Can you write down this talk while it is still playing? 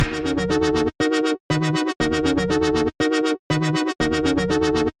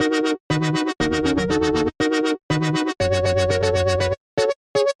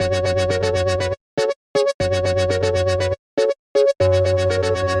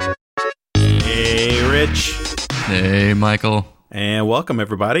Rich. Hey, Michael. And welcome,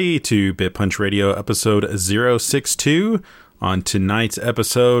 everybody, to Bit Punch Radio episode 062. On tonight's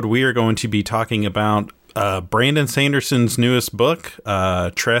episode, we are going to be talking about Brandon Sanderson's newest book,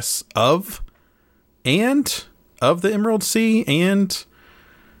 Tress of, and of the Emerald Sea, and...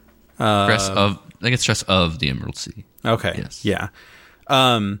 Tress of, I think it's Tress of the Emerald Sea. Okay, yes. Yeah.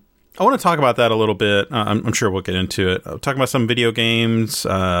 I want to talk about that a little bit. I'm sure we'll get into it. I'll talk about some video games,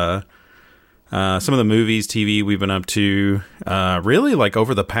 some of the movies, TV we've been up to. Really, like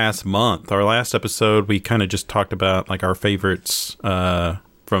over the past month. Our last episode, we kind of just talked about like our favorites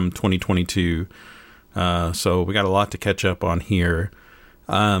from 2022. So we got a lot to catch up on here.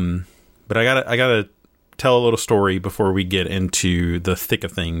 But I gotta tell a little story before we get into the thick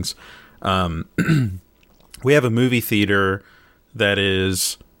of things. We have a movie theater that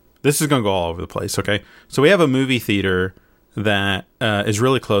is... This is going to go all over the place, okay? So we have a movie theater that is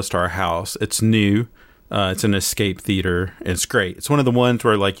really close to our house. It's new. It's an Escape theater. It's great. It's one of the ones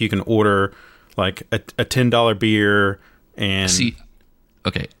where like you can order like a $10 beer and... See,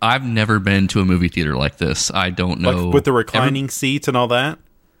 okay, I've never been to a movie theater like this. I don't know. Like with the reclining seats and all that?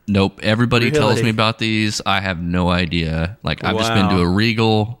 Nope. Everybody Really? tells me about these. I have no idea. Like, I've just been to a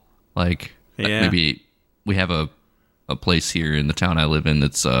Regal. Like, maybe we have a place here in the town I live in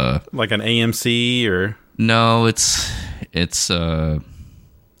that's like an AMC or... No, it's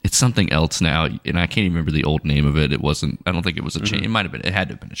something else now, and I can't even remember the old name of it. It wasn't... I don't think it was a chain. It might have been... It had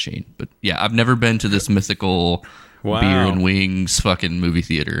to have been a chain. But yeah, I've never been to this mythical beer and wings fucking movie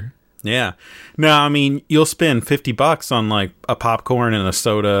theater. Yeah. No, I mean, you'll spend $50 on like a popcorn and a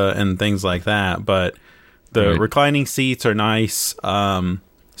soda and things like that, but the reclining seats are nice.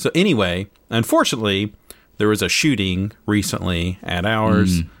 So anyway, unfortunately, there was a shooting recently at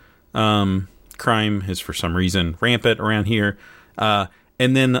ours. Crime is for some reason rampant around here. And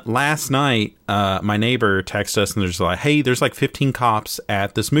then last night, my neighbor texted us and there's like, hey, there's like 15 cops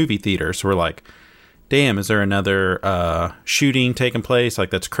at this movie theater. So we're like, damn, is there another shooting taking place?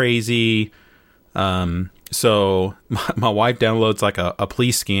 Like, that's crazy. So my wife downloads like a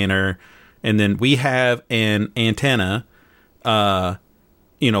police scanner, and then we have an antenna.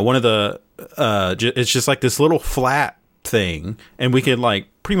 One of the it's just like this little flat thing, and we could like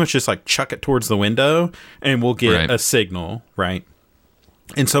pretty much just like chuck it towards the window, and we'll get a signal, right?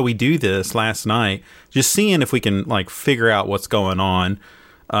 And so we do this last night, just seeing if we can like figure out what's going on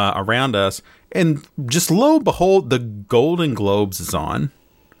around us. And just lo and behold, the Golden Globes is on.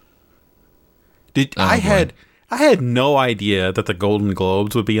 I had no idea that the Golden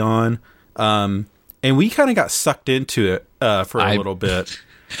Globes would be on, and we kind of got sucked into it for a little bit.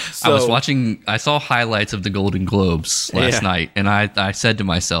 So, I saw highlights of the Golden Globes last night, and I said to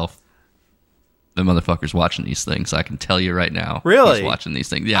myself, the motherfucker's watching these things. I can tell you right now. Really? He's watching these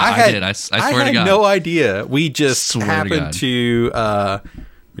things. Yeah, I did. I swear to God. I had no idea. We just happened to... let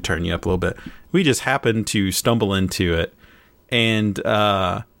me turn you up a little bit. We just happened to stumble into it. And,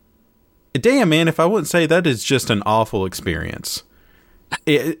 damn, man, if I wouldn't say that is just an awful experience.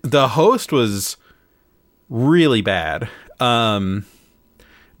 The host was really bad.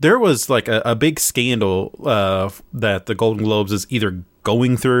 There was like a big scandal that the Golden Globes is either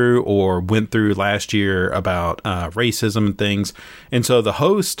going through or went through last year about racism and things. And so the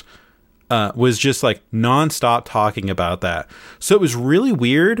host was just like nonstop talking about that. So it was really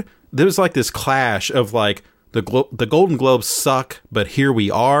weird. There was like this clash of like the Golden Globes suck, but here we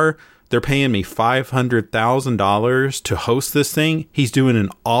are. They're paying me $500,000 to host this thing. He's doing an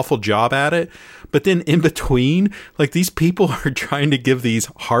awful job at it. But then in between, like these people are trying to give these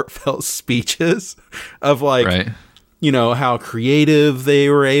heartfelt speeches of like, how creative they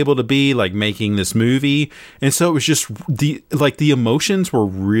were able to be, like making this movie. And so it was just the emotions were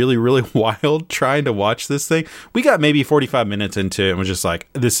really, really wild trying to watch this thing. We got maybe 45 minutes into it and was just like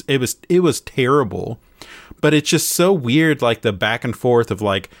this. It was terrible, but it's just so weird. Like the back and forth of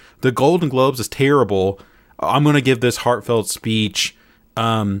like the Golden Globes is terrible. I'm going to give this heartfelt speech.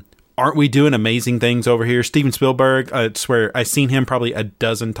 Aren't we doing amazing things over here? Steven Spielberg, I swear I've seen him probably a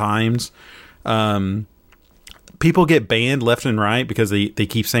dozen times. People get banned left and right because they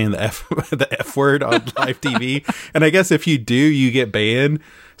keep saying the F word on live TV. And I guess if you do, you get banned.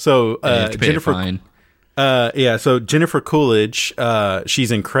 So Jennifer, so Jennifer Coolidge,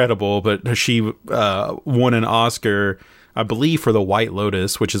 she's incredible, but she won an Oscar, I believe, for The White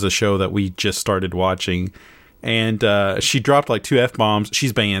Lotus, which is a show that we just started watching. And she dropped like 2 F-bombs.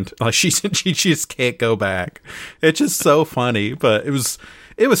 She's banned. Like she just can't go back. It's just so funny. But it was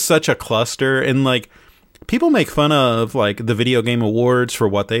such a cluster. And like people make fun of like the video game awards for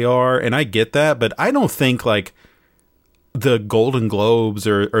what they are, and I get that, but I don't think like the Golden Globes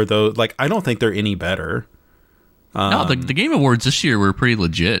or those, like, I don't think they're any better. No, the Game Awards this year were pretty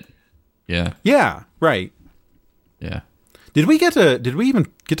legit. Yeah. Yeah. Right. Yeah. Did we even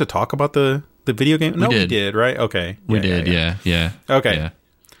get to talk about the video game? No, we did, right? Okay. We did. Yeah. Okay. Yeah.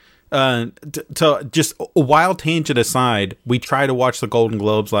 So just a wild tangent aside, we tried to watch the Golden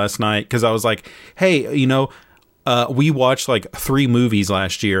Globes last night because I was like, hey, we watched like 3 movies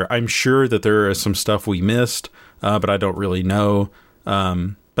last year. I'm sure that there is some stuff we missed, but I don't really know.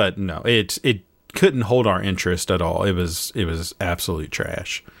 But no, it couldn't hold our interest at all. It was absolute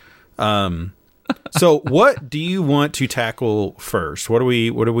trash. So what do you want to tackle first? What do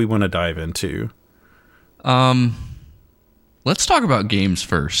we want to dive into? Let's talk about games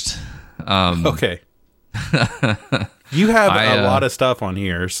first. Okay. You have a lot of stuff on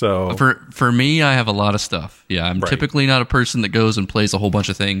here, so for me, I have a lot of stuff. Yeah, I'm typically not a person that goes and plays a whole bunch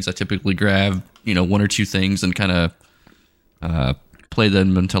of things. I typically grab 1 or 2 things and kind of play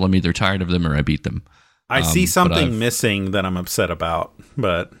them until I'm either tired of them or I beat them. I see something missing that I'm upset about,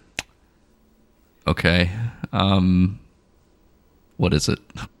 but okay. What is it?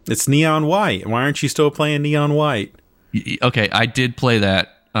 It's Neon White. Why aren't you still playing Neon White? Okay, I did play that,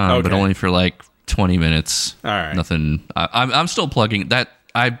 but only for like 20 minutes. All right. Nothing. I'm still plugging that.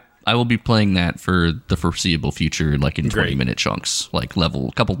 I will be playing that for the foreseeable future, like in 20-minute chunks, like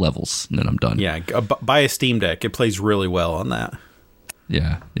couple levels, and then I'm done. Yeah, buy a Steam Deck. It plays really well on that.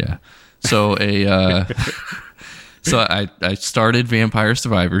 Yeah. So I started Vampire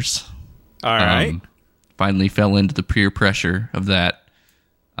Survivors. All right. Finally fell into the peer pressure of that.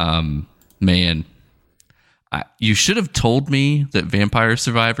 Man, you should have told me that Vampire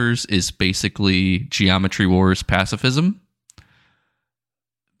Survivors is basically Geometry Wars pacifism.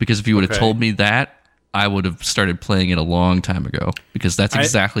 Because if you would have told me that, I would have started playing it a long time ago. Because that's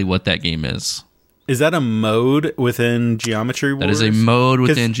exactly what that game is. Is that a mode within Geometry Wars? That is a mode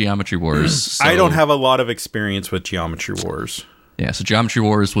within Geometry Wars. So, I don't have a lot of experience with Geometry Wars. Yeah, so Geometry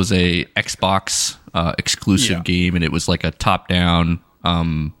Wars was a Xbox exclusive game, and it was like a top-down.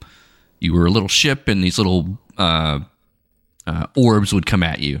 You were a little ship, and these little orbs would come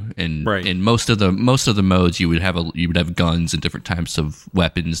at you. And in most of the modes, you would have guns and different types of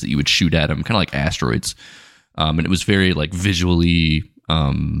weapons that you would shoot at them, kind of like asteroids. And it was very like visually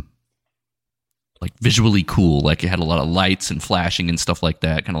cool. Like it had a lot of lights and flashing and stuff like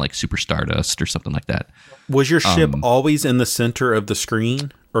that, kind of like Super Stardust or something like that. Was your ship always in the center of the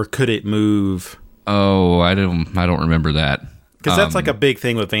screen, or could it move? Oh, I don't remember that. Because that's like a big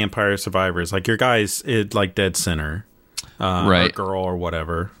thing with Vampire Survivors. Like your guy's like dead center, or girl or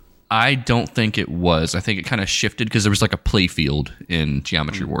whatever. I don't think it was. I think it kind of shifted because there was like a play field in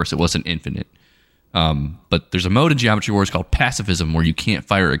Geometry Wars. It wasn't infinite. But there's a mode in Geometry Wars called pacifism where you can't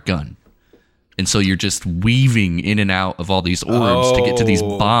fire a gun. And so you're just weaving in and out of all these orbs to get to these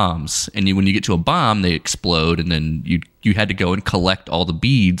bombs. And when you get to a bomb, they explode. And then you had to go and collect all the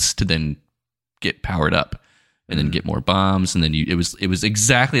beads to then get powered up and then get more bombs. And then it was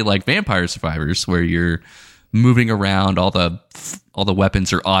exactly like Vampire Survivors, where you're moving around. All the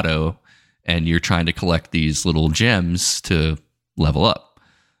weapons are auto, and you're trying to collect these little gems to level up.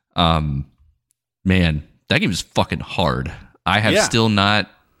 Man, that game is fucking hard. I've still not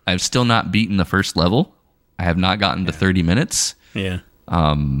beaten the first level. I have not gotten to 30 minutes. Yeah.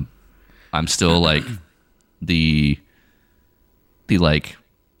 I'm still like the like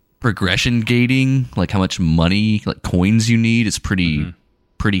progression gating, like how much money, like coins you need is pretty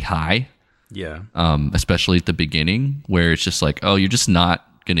high. Yeah. Especially at the beginning, where it's just like, oh, you're just not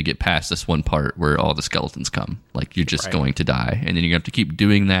going to get past this one part where all the skeletons come. Like you're just going to die. And then you have to keep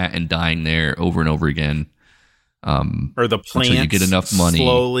doing that and dying there over and over again. Or the plants until you get enough money,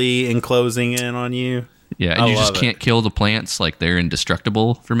 slowly enclosing in on you. Yeah, and you just can't kill the plants. Like they're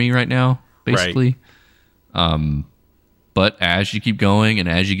indestructible for me right now, basically. Right. But as you keep going and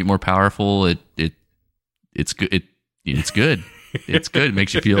as you get more powerful, it's good. It's good. It's good. It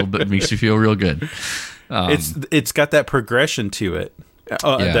makes you feel real good. It's got that progression to it.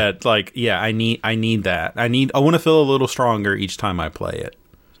 That like, I need that. I want to feel a little stronger each time I play it.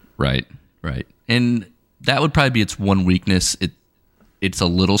 Right. And that would probably be its one weakness. It's a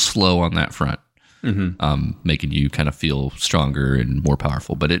little slow on that front, making you kind of feel stronger and more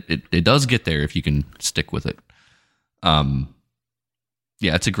powerful. But it does get there if you can stick with it.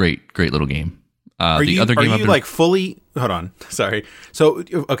 Yeah, it's a great little game. Are you like fully? Hold on, sorry. So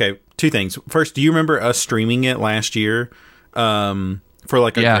okay, 2 things. First, do you remember us streaming it last year for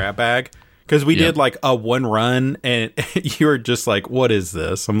like a grab bag? Because we did like a one run, and you were just like, "What is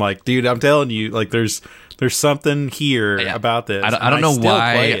this?" I'm like, "Dude, I'm telling you, like, there's something here about this." I don't know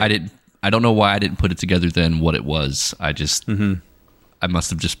why I don't know why I didn't put it together then what it was. I just I must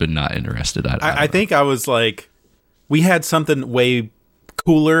have just been not interested. I think I was like, we had something way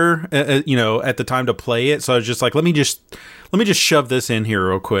cooler, at the time to play it. So I was just like, let me just shove this in here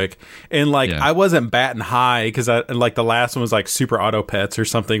real quick. And like, I wasn't batting high because like the last one was like Super Auto Pets or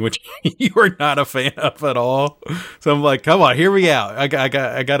something, which you were not a fan of at all. So I'm like, come on, hear me out. I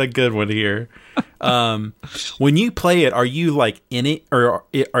got a good one here. When you play it, are you like in it or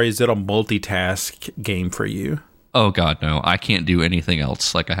is it a multitask game for you? Oh God, no, I can't do anything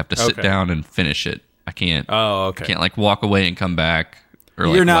else. Like I have to sit down and finish it. I can't. Oh, okay. I can't like walk away and come back. Or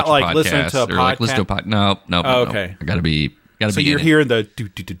like you're not watch like listening to a podcast. Or like listen to a podcast. No. Oh, okay. I gotta be. So you're hearing the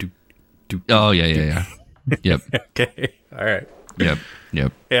do. Oh yeah. Yep. Okay. All right. Yep.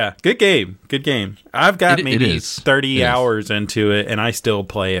 Yeah. Good game. I've got maybe 30 hours into it, and I still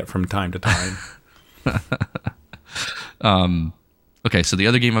play it from time to time. Okay. So the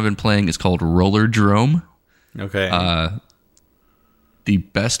other game I've been playing is called Rollerdrome. Okay. The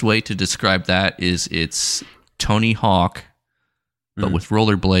best way to describe that is it's Tony Hawk, but with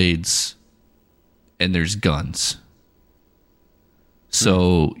rollerblades, and there's guns.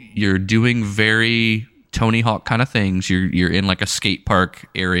 So you're doing very Tony Hawk kind of things. You're in like a skate park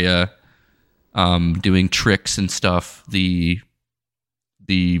area, doing tricks and stuff. The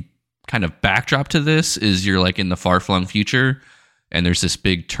kind of backdrop to this is you're like in the far-flung future, and there's this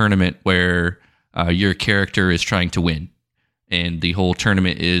big tournament where your character is trying to win. And the whole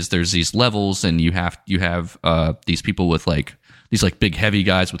tournament is there's these levels, and you have these people with like these like big heavy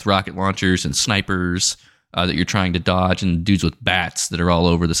guys with rocket launchers and snipers that you're trying to dodge, and dudes with bats that are all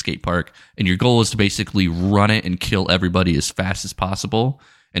over the skate park. And your goal is to basically run it and kill everybody as fast as possible,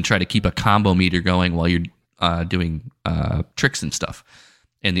 and try to keep a combo meter going while you're doing tricks and stuff.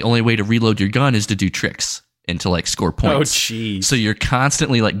 And the only way to reload your gun is to do tricks and to like score points. Oh, jeez. So you're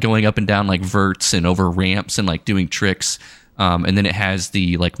constantly like going up and down like verts and over ramps and like doing tricks. And then it has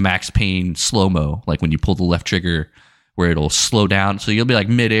the like Max Payne slow-mo, like when you pull the left trigger where it'll slow down. So you'll be like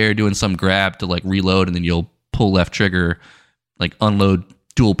midair doing some grab to like reload, and then you'll pull left trigger, like unload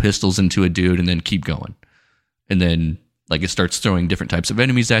dual pistols into a dude, and then keep going. And then like it starts throwing different types of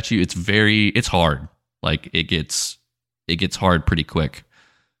enemies at you. It's hard. Like it gets hard pretty quick.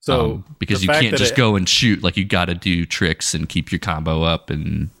 So because you can't just go and shoot, like you got to do tricks and keep your combo up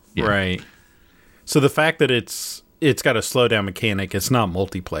and right. So the fact that it's got a slowdown mechanic, it's not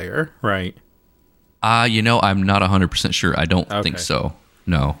multiplayer, right? I'm not 100% sure. I don't think so.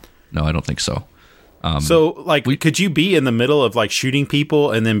 No, I don't think so. So, like, could you be in the middle of, like, shooting people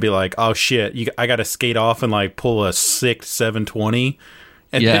and then be like, oh, shit, I got to skate off and, like, pull a 720,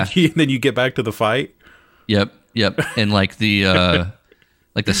 and then you get back to the fight? Yep. And, like, the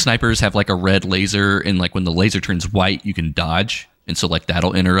snipers have, like, a red laser, and, like, when the laser turns white, you can dodge. And so, like,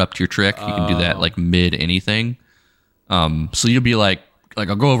 that'll interrupt your trick. You can do that, like, mid anything. So you'll be like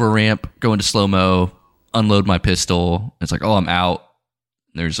I'll go over a ramp, go into slow-mo, unload my pistol. It's like, oh, I'm out.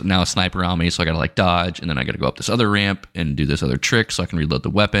 There's now a sniper on me, so I got to like dodge, and then I got to go up this other ramp and do this other trick so I can reload the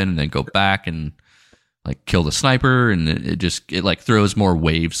weapon, and then go back and like kill the sniper, and it like throws more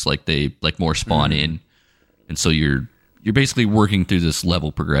waves, like they like more spawn in, and so you're basically working through this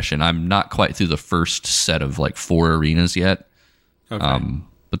level progression. I'm not quite through the first set of like 4 arenas yet,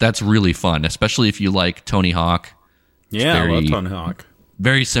 but that's really fun, especially if you like Tony Hawk. Yeah, I love Tony Hawk.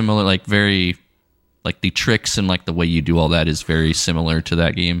 Very similar, like very, like the tricks and like the way you do all that is very similar to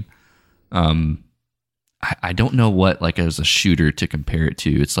that game. I don't know what like as a shooter to compare it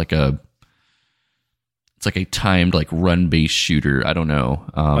to. It's like a timed like run based shooter. I don't know.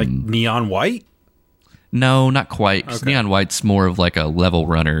 Like Neon White? No, not quite. 'Cause Neon White's more of like a level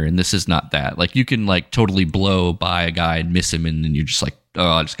runner, and this is not that. Like you can like totally blow by a guy and miss him, and then you're just like,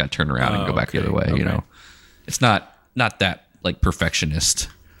 oh, I just got to turn around and go back the other way. You know, it's not that like perfectionist.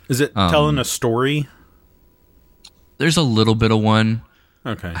 Is it telling a story? There's a little bit of one.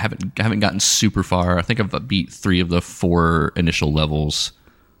 Okay. I haven't gotten super far. I think I've beat 3 of the 4 initial levels.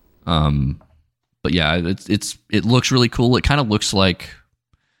 But yeah, it looks really cool. It kind of looks like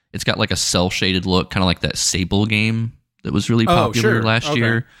it's got like a cell shaded look, kind of like that Sable game that was really popular last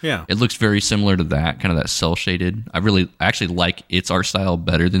year. Yeah. It looks very similar to that, kind of that cell shaded. I actually like its art style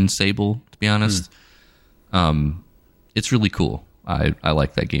better than Sable, to be honest. It's really cool. I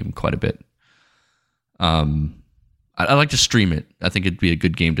like that game quite a bit. I like to stream it. I think it'd be a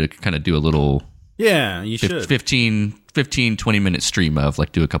good game to kind of do a little... Yeah, you should. 15, 20-minute stream of,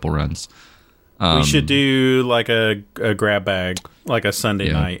 like, do a couple runs. We should do, like, a grab bag, like a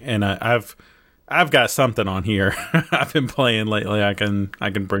Sunday night. And I've got something on here I've been playing lately I can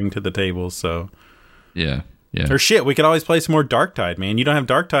bring to the table, so... Yeah. Yeah. Or shit, we could always play some more Darktide, man. You don't have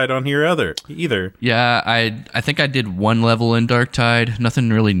Darktide on here either. Yeah, I think I did one level in Darktide. Nothing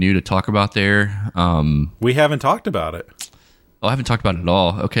really new to talk about there. We haven't talked about it. Oh, I haven't talked about it at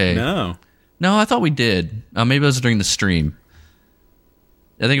all. Okay. No, I thought we did. Maybe it was during the stream.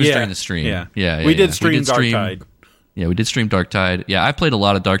 I think it was during the stream. Yeah. We did stream Darktide. Yeah, we did stream Darktide. Yeah, I played a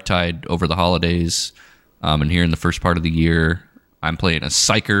lot of Darktide over the holidays, and here in the first part of the year. I'm playing a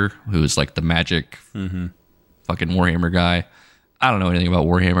Psyker, who is like the magic fucking Warhammer guy. I don't know anything about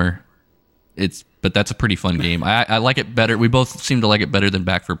Warhammer. But that's a pretty fun game. I like it better. We both seem to like it better than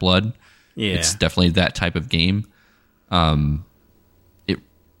Back 4 Blood. Yeah. It's definitely that type of game. A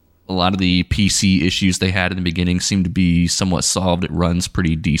lot of the PC issues they had in the beginning seem to be somewhat solved. It runs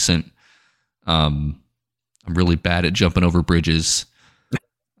pretty decent. I'm really bad at jumping over bridges.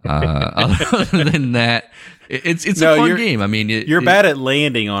 Other than that, it's a fun game. I mean, you're bad at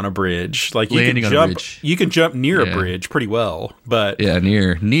landing on a bridge. Like you can jump near a bridge pretty well, but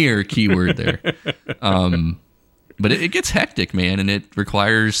near keyword there. But it gets hectic, man, and it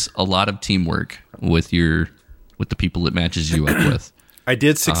requires a lot of teamwork with the people it matches you up with. I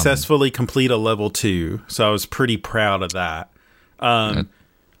did successfully complete a level 2, so I was pretty proud of that.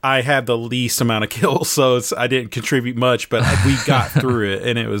 I had the least amount of kills, so I didn't contribute much, but we got through it,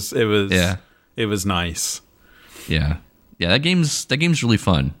 and it was nice. Yeah. That game's really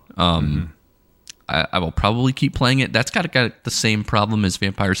fun. I will probably keep playing it. That's got the same problem as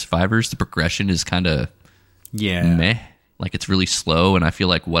Vampire Survivors. The progression is kind of meh. Like it's really slow, and I feel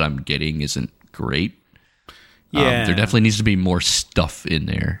like what I'm getting isn't great. Yeah, there definitely needs to be more stuff in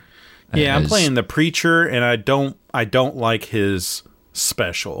there. Yeah, I'm playing the Preacher, and I don't like his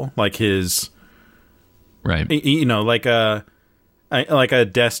special, like his right. Like a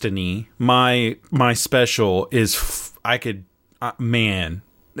Destiny. My special is man,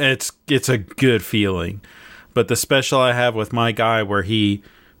 it's a good feeling. But the special I have with my guy, where the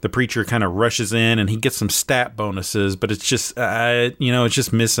Preacher kind of rushes in and he gets some stat bonuses, but it's just it's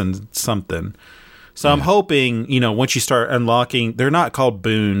just missing something. So I'm hoping, once you start unlocking, they're not called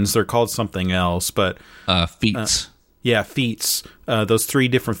boons, they're called something else, but feats. Feats. Those 3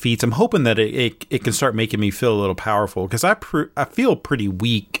 different feats. I'm hoping that it can start making me feel a little powerful, because I feel pretty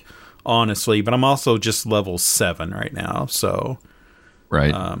weak, honestly, but I'm also just level 7 right now. So,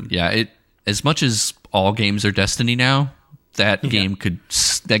 right. As much as all games are Destiny now, that game could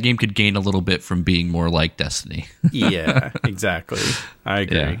gain a little bit from being more like Destiny. Yeah, exactly. I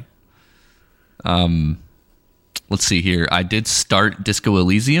agree. Yeah. Let's see here. I did start Disco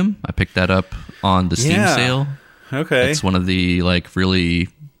Elysium. I picked that up on the Steam sale. Okay. It's one of the really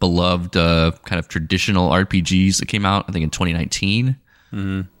beloved kind of traditional RPGs that came out, I think, in 2019.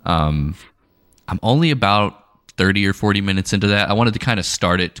 Mm-hmm. I'm only about 30 or 40 minutes into that. I wanted to kind of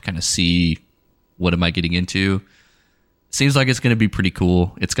start it to kind of see what am I getting into. Seems like it's going to be pretty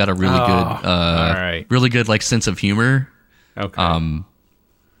cool. It's got a really good sense of humor. Okay.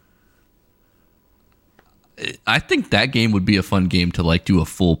 I think that game would be a fun game to do a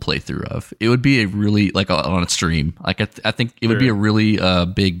full playthrough of. It would be a really on a stream. I think it would be a really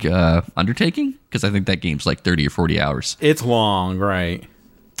big undertaking, because I think that game's 30 or 40 hours. It's long, right?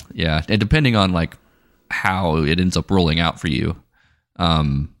 Yeah, and depending on how it ends up rolling out for you.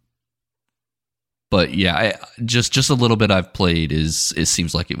 But yeah, just a little bit I've played it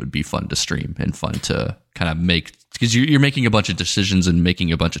seems like it would be fun to stream and fun to kind of make, because you're making a bunch of decisions and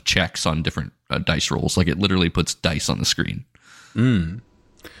making a bunch of checks on different dice rolls. It literally puts dice on the screen.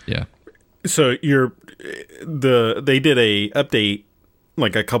 Yeah. So they did a update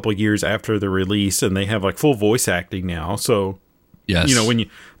a couple years after the release, and they have full voice acting now. So yes, when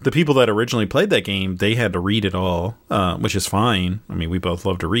the people that originally played that game, they had to read it all, which is fine. I mean, we both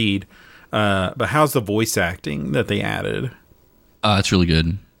love to read. But how's the voice acting that they added? It's really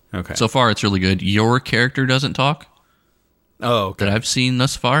good. Okay. So far, it's really good. Your character doesn't talk. Oh, okay. That I've seen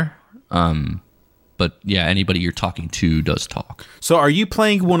thus far. But yeah, anybody you're talking to does talk. So are you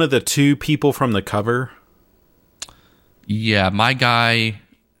playing one of the 2 people from the cover? Yeah, my guy's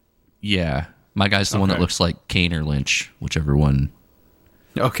the one that looks like Kane or Lynch, whichever one.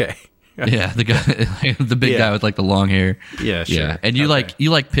 Okay. Yeah, the guy, the big guy with the long hair. Yeah, sure. Yeah, and you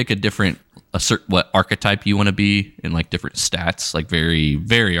pick a certain what archetype you want to be in different stats, very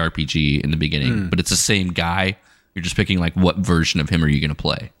very RPG in the beginning, but it's the same guy. You're just picking what version of him are you going to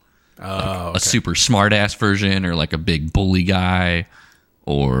play? A super smart ass version, or a big bully guy,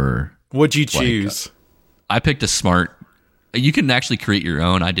 or what'd you choose? I picked a smart. You can actually create your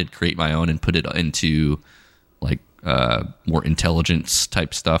own. I did create my own and put it into more intelligence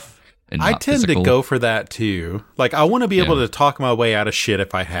type stuff. I tend to go for that too. I want to be able to talk my way out of shit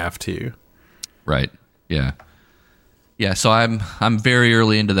if I have to. Right. Yeah. So I'm very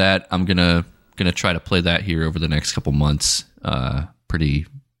early into that. I'm gonna try to play that here over the next couple months. Pretty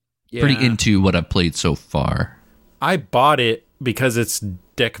into what I've played so far. I bought it because it's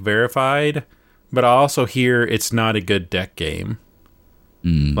deck verified, but I also hear it's not a good deck game.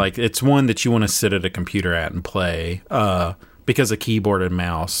 Like, it's one that you want to sit at a computer at and play because of keyboard and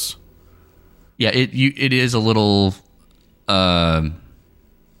mouse. Yeah, it is a little. Oh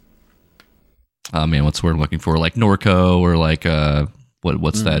man, what's the word I'm looking for? Like Norco, or like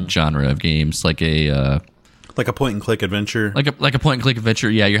what's that genre of games? Like a point and click adventure. Like a point and click adventure.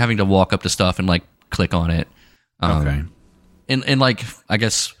 Yeah, you're having to walk up to stuff and like click on it. Okay. And like, I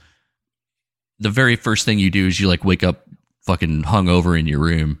guess the very first thing you do is you like wake up fucking hungover in your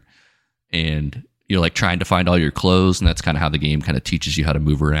room, and you're like trying to find all your clothes, and that's kind of how the game kind of teaches you how to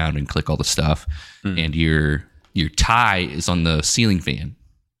move around and click all the stuff. And your tie is on the ceiling fan,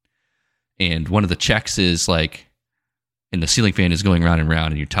 and one of the checks is like, and the ceiling fan is going round and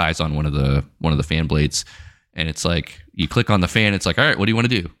round, and your tie's on one of the fan blades, and it's like you click on the fan. It's like, all right, what do you want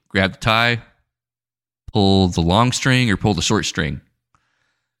to do? Grab the tie, pull the long string, or pull the short string?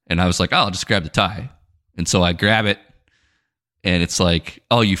 And I was like, oh, I'll just grab the tie. And so I grab it, and it's like,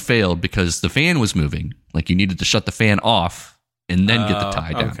 oh, you failed because the fan was moving. Like, you needed to shut the fan off and then get the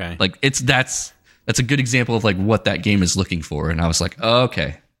tie down. Okay. Like, that's a good example of like what that game is looking for. And I was like, oh,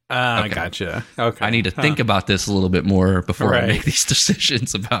 okay. I gotcha. Okay. I need to think about this a little bit more before I make these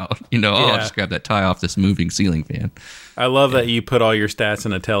decisions about, I'll just grab that tie off this moving ceiling fan. I love that you put all your stats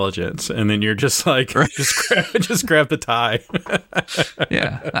in intelligence, and then you're just like, just grab the tie.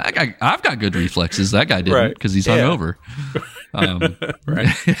 Yeah. I've got good reflexes. That guy didn't, because he's hungover.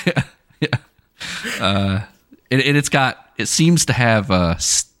 Yeah. It seems to have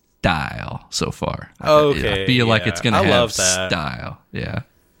style so far. Okay. I feel like it's going to have love that. style. Yeah.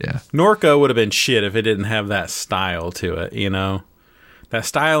 Yeah. Norco would have been shit if it didn't have that style to it, That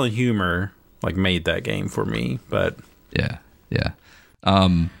style and humor like made that game for me, but yeah.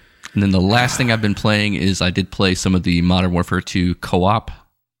 And then the last thing I've been playing is I did play some of the Modern Warfare 2 co-op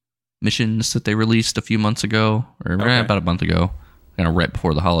missions that they released a few months ago, or about a month ago, kind of right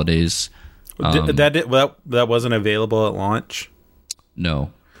before the holidays. That wasn't available at launch?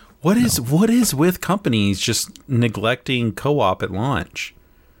 No. What is with companies just neglecting co-op at launch?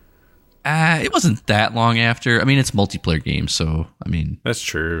 It wasn't that long after. I mean, it's multiplayer games, so I mean, that's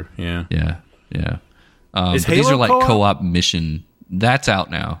true. Yeah. But these are like co-op mission. That's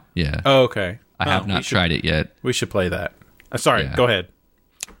out now. Yeah. Oh, okay. I have not tried it yet. We should play that. Sorry. Go ahead.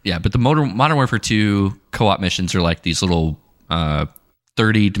 Yeah, but the Modern Warfare 2 co-op missions are like these little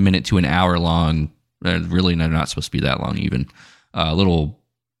 30-minute to an hour long. Really, they're not supposed to be that long. Even little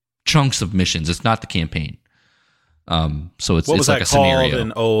chunks of missions. It's not the campaign. So it's like a scenario. Called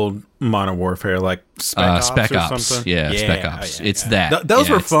in old Modern Warfare, like Spec Ops or something? Yeah, Spec Ops. It's that. Those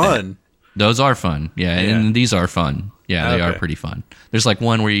were fun. Those are fun. Yeah, and these are fun. Yeah, they are pretty fun. There's like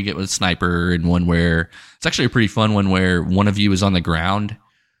one where you get with a sniper, and one where it's actually a pretty fun one where one of you is on the ground,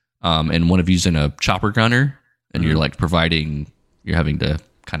 and one of you's in a chopper gunner, and you're like you're having to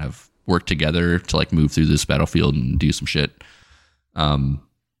kind of work together to like move through this battlefield and do some shit.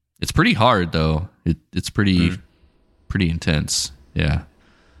 It's pretty hard though. It's pretty intense. Yeah.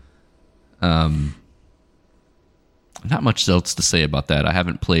 Not much else to say about that. I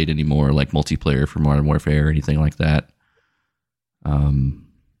haven't played any more like multiplayer for Modern Warfare or anything like that.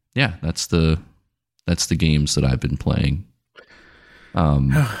 Yeah, that's the games that I've been playing.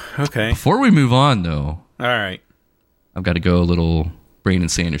 Okay. Before we move on though. All right. I've got to go a little Brandon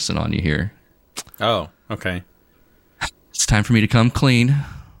Sanderson on you here. Oh, okay. It's time for me to come clean.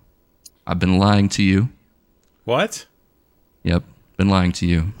 I've been lying to you. What? Yep, been lying to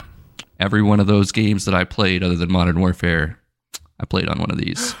you. Every one of those games that I played other than Modern Warfare, I played on one of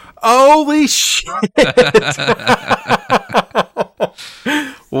these. Holy shit.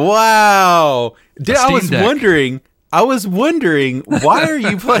 Wow. I was wondering, why are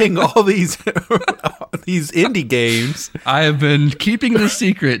you playing all these indie games? I have been keeping the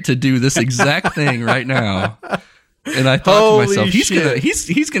secret to do this exact thing right now. And I thought to myself,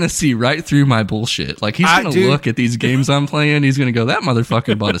 he's gonna see right through my bullshit. Like he's gonna look at these games I'm playing. He's gonna go, that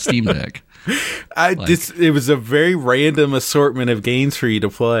motherfucker bought a Steam Deck. It was a very random assortment of games for you to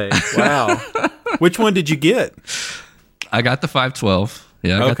play. Wow. Which one did you get? I got the 512.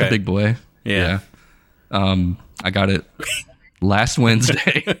 Yeah, I got the big boy. Yeah. I got it last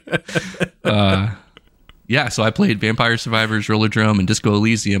Wednesday. Yeah, so I played Vampire Survivors, Roller Drum, and Disco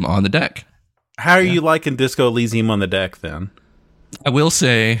Elysium on the deck. How are you liking Disco Elysium on the deck then? I will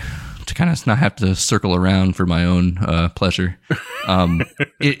say, to kind of not have to circle around for my own pleasure.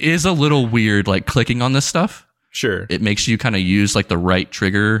 It is a little weird, like clicking on this stuff. Sure. It makes you kind of use like the right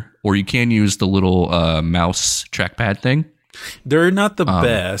trigger, or you can use the little mouse trackpad thing. They're not the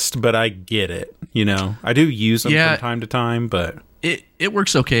best, but I get it. You know, I do use them Yeah. from time to time, but It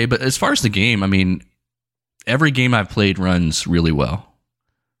works okay. But as far as the game, I mean, every game I've played runs really well.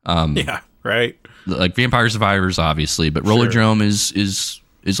 yeah, right. Like Vampire Survivors, obviously, but Rollerdrome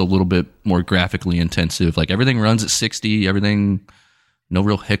is a little bit more graphically intensive. Like everything runs at 60, everything, no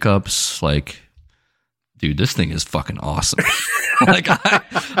real hiccups. Like, dude, this thing is fucking awesome. Like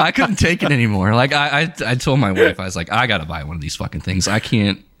I couldn't take it anymore. Like I told my wife, I was like, I gotta buy one of these fucking things. I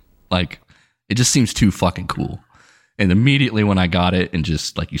can't, like, it just seems too fucking cool. And immediately when I got it, and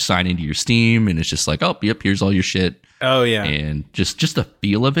just like you sign into your Steam, and it's just like, oh, yep, here's all your shit. Oh yeah, And just the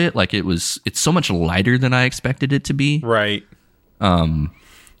feel of it, like it's so much lighter than I expected it to be. right.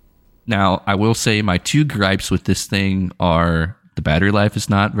 Now, I will say my two gripes with this thing are the battery life is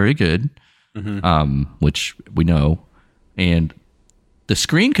not very good, which we know, and the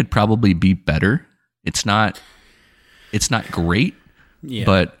screen could probably be better. It's not great, Yeah,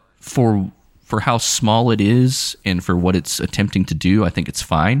 but for how small it is and for what it's attempting to do, I think it's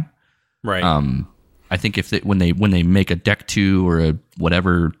fine. right. I think when they make a Deck 2 or a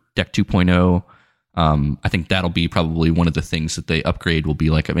whatever Deck 2.0, I think that'll be probably one of the things that they upgrade, will be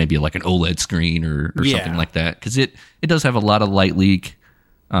like maybe like an OLED screen or something like that, because it does have a lot of light leak.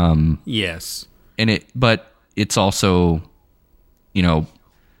 Yes. But it's also, you know,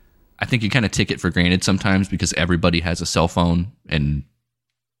 I think you kind of take it for granted sometimes because everybody has a cell phone, and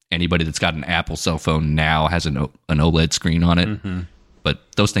anybody that's got an Apple cell phone now has an OLED screen on it. But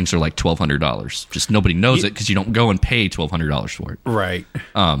those things are like $1,200. Just nobody knows it because you don't go and pay $1,200 for it. Right.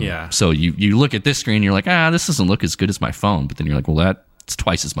 Yeah. So you look at this screen, you're like, this doesn't look as good as my phone. But then you're like, well, that's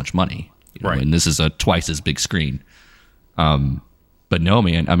twice as much money. You know? Right. And this is a twice as big screen. But no,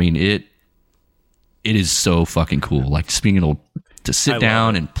 man, I mean, it is so fucking cool. Like just being able to sit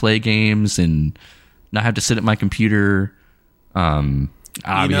down and play games and not have to sit at my computer.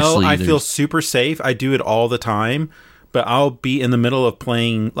 Obviously, I feel super safe. I do it all the time, but I'll be in the middle of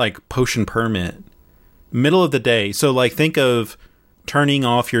playing like Potion Permit, middle of the day. So like think of turning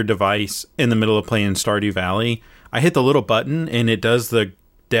off your device in the middle of playing Stardew Valley. I hit the little button and it does the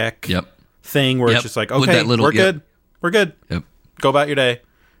deck thing where it's just like, okay, we're good. We're good. Yep. Go about your day.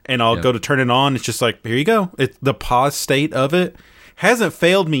 And I'll go to turn it on. It's just like, here you go. It's the pause state of it hasn't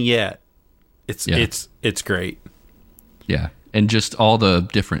failed me yet. It's great. Yeah. And just all the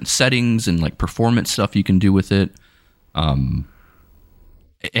different settings and like performance stuff you can do with it.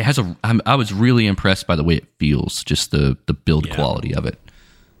 It has I was really impressed by the way it feels, just the build quality of it.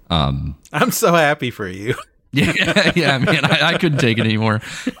 I'm so happy for you. Yeah, man, I couldn't take it anymore.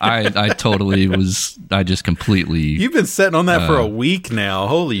 I totally was. I just completely. You've been sitting on that for a week now.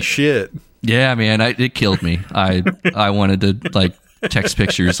 Holy shit! Yeah, man, it killed me. I wanted to like text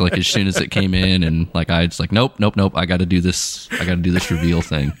pictures like as soon as it came in, and like I was like, nope. I got to do this. I got to do this reveal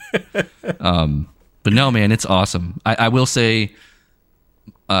thing. But no, man, it's awesome. I will say,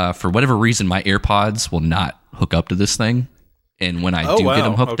 for whatever reason, my AirPods will not hook up to this thing, and when I get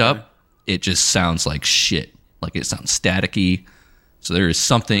them hooked up, it just sounds like shit. Like it sounds staticky. So there is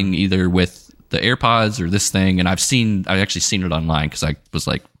something either with the AirPods or this thing, and I've actually seen it online because I was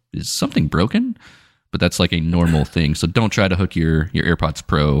like, is something broken? But that's like a normal thing. So don't try to hook your AirPods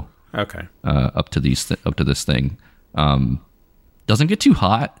Pro up to this thing. Doesn't get too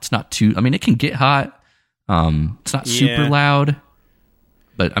hot. It's not too. I mean, it can get hot. It's not super loud.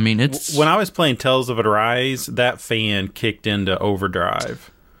 But I mean, it's when I was playing Tales of Arise, that fan kicked into overdrive.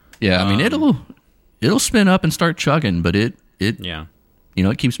 Yeah, I mean it'll spin up and start chugging, but it it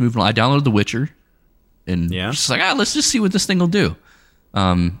keeps moving. I downloaded The Witcher, and just like let's just see what this thing will do.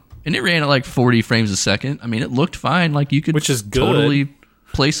 And it ran at like 40 frames a second. I mean, it looked fine. Like you could, which is good. Totally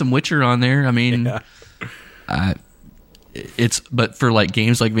play some Witcher on there. I mean, but for like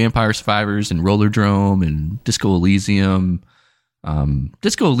games like Vampire Survivors and Rollerdrome and Disco Elysium.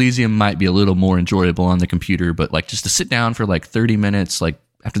 Disco Elysium might be a little more enjoyable on the computer, but like just to sit down for like 30 minutes, like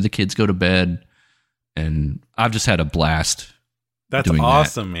after the kids go to bed, and I've just had a blast. That's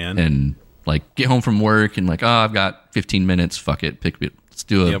awesome, man. And like get home from work and like, I've got 15 minutes. Fuck it. Let's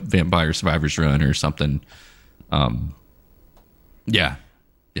do a Vampire Survivors run or something. Yeah,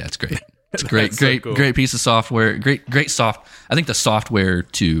 it's great. It's great, great piece of software. Great. I think the software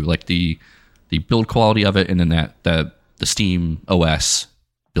too, like the build quality of it, and then the Steam OS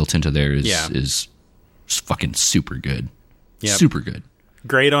built into there is fucking super good. Yep. Super good.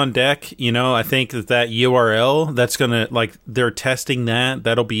 Great on Deck, you know, I think that URL that's gonna, like, they're testing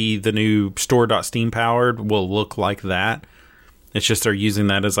that'll be the new store.steam powered, will look like that. It's just they're using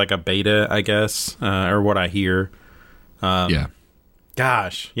that as like a beta, I guess, or what I hear. Yeah.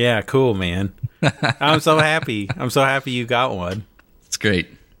 Gosh, yeah, cool, man. I'm so happy. I'm so happy you got one. It's great.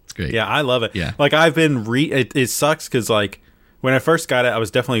 It's great. Yeah, I love it. Yeah. Like, I've been it sucks because, like, when I first got it,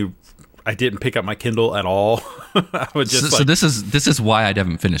 I didn't pick up my Kindle at all. I would just So this is why I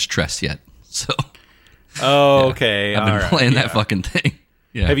haven't finished Tress yet. So okay. I've been playing that fucking thing.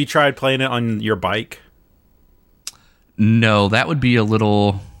 Yeah. Have you tried playing it on your bike? No, that would be a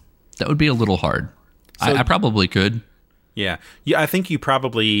little hard. So- I probably could. Yeah. I think you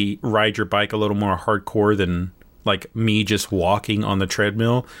probably ride your bike a little more hardcore than, like, me just walking on the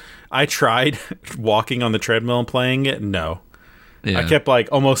treadmill. I tried walking on the treadmill and playing it. No. Yeah. I kept, like,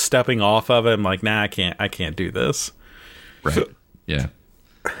 almost stepping off of it. I'm like, nah, I can't do this. Right. Yeah.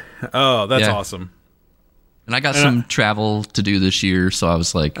 Oh, that's Yeah. awesome. And I got some travel to do this year, so I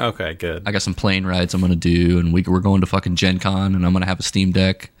was like, Okay, good. I got some plane rides I'm going to do, and we're going to fucking Gen Con, and I'm going to have a Steam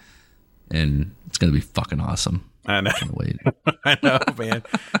Deck, and it's going to be fucking awesome. I know. Can't wait. I know, man.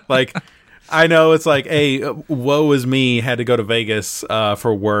 Like, I know it's like, hey, woe is me, had to go to Vegas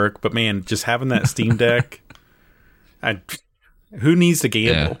for work, but man, just having that Steam Deck, who needs to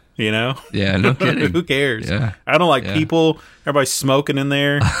gamble, you know? Yeah, no kidding. Who cares? Yeah. I don't like people, everybody smoking in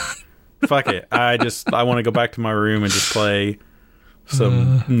there. Fuck it. I want to go back to my room and just play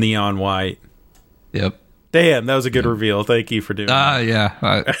some Neon White. Yep. Damn, that was a good reveal. Thank you for doing that. Yeah.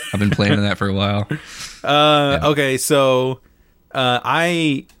 I've been playing that for a while. Okay, so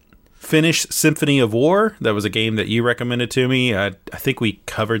I finished Symphony of War. That was a game that you recommended to me. I think we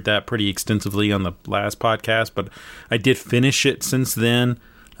covered that pretty extensively on the last podcast, but I did finish it since then.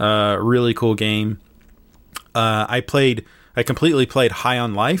 Really cool game. I completely played High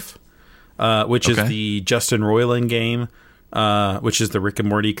on Life, which is the Justin Roiland game, which is the Rick and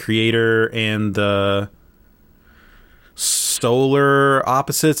Morty creator, and the Solar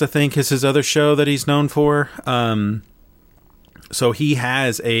Opposites, I think, is his other show that he's known for. So he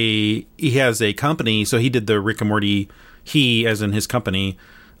has a company. So he did the Rick and Morty. He, as in his company,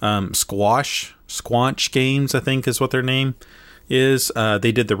 Squanch Games, I think, is what their name is.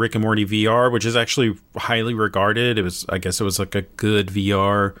 They did the Rick and Morty VR, which is actually highly regarded. I guess it was like a good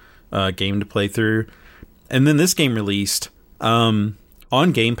VR game to play through. And then this game released on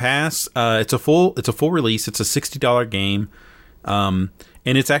Game Pass. It's a full release. It's a $60 game. And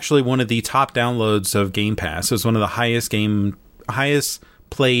it's actually one of the top downloads of Game Pass. It's one of the highest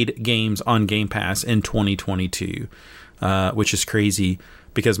played games on Game Pass in 2022, which is crazy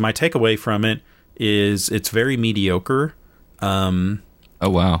because my takeaway from it is it's very mediocre. Oh,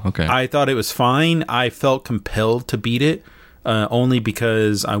 wow. Okay. I thought it was fine. I felt compelled to beat it only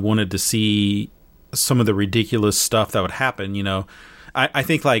because I wanted to see some of the ridiculous stuff that would happen. You know, I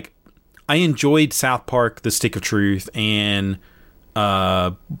think, like, I enjoyed South Park, The Stick of Truth, and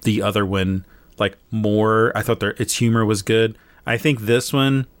the other one, like, more. I thought its humor was good. I think this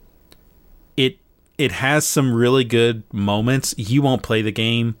one, it has some really good moments. You won't play the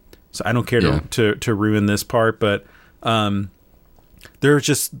game, so I don't care to ruin this part, but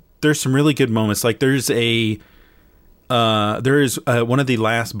there's some really good moments. Like, there is one of the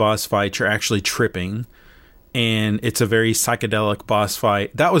last boss fights, you're actually tripping, and it's a very psychedelic boss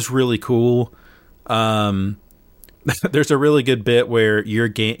fight. That was really cool. There's a really good bit where you're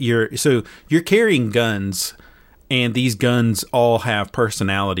carrying guns, and these guns all have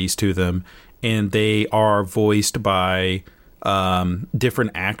personalities to them, and they are voiced by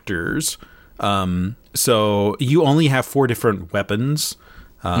different actors. So you only have 4 different weapons.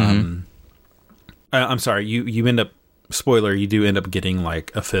 I'm sorry, you end up, spoiler, you do end up getting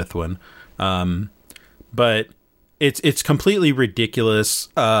like a 5th one. But it's completely ridiculous.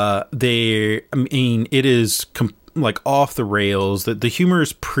 It is like off the rails. The humor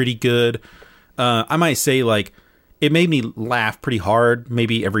is pretty good. I might say, like, it made me laugh pretty hard,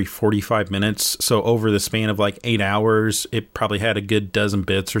 maybe every 45 minutes. So over the span of like 8 hours, it probably had a good dozen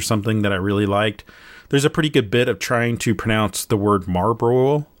bits or something that I really liked. There's a pretty good bit of trying to pronounce the word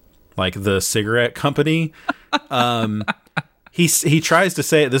Marlboro, like the cigarette company. He tries to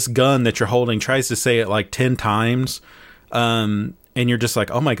say it, this gun that you're holding tries to say it like 10 times. And you're just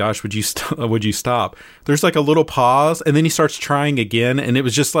like, oh my gosh, would you stop? There's like a little pause, and then he starts trying again. And it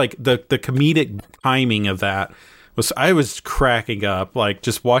was just like the comedic timing of that I was cracking up, like,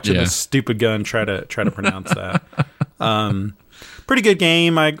 just watching this stupid gun try to pronounce that. Pretty good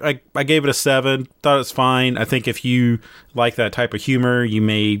game. I gave it a 7. Thought it was fine. I think if you like that type of humor, you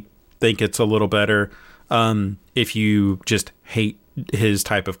may think it's a little better. If you just hate his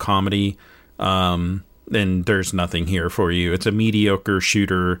type of comedy, then there's nothing here for you. It's a mediocre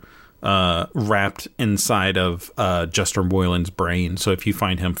shooter wrapped inside of Justin Roiland's brain. So if you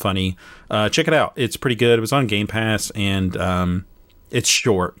find him funny, check it out. It's pretty good. It was on Game Pass, and it's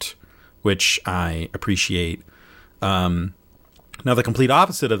short, which I appreciate. Now, the complete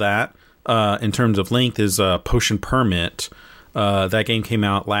opposite of that, in terms of length, is Potion Permit. That game came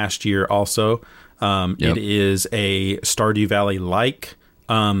out last year also. It is a Stardew Valley-like.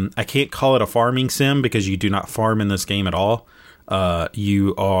 I can't call it a farming sim because you do not farm in this game at all.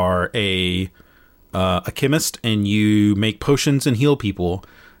 You are a chemist, and you make potions and heal people.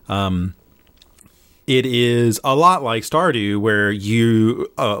 It is a lot like Stardew, where you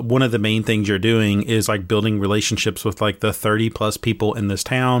one of the main things you're doing is like building relationships with like the 30 plus people in this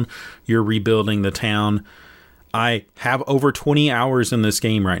town. You're rebuilding the town. I have over 20 hours in this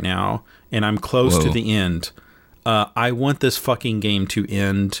game right now, and I'm close to the end. I want this fucking game to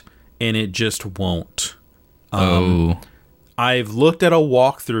end, and it just won't. I've looked at a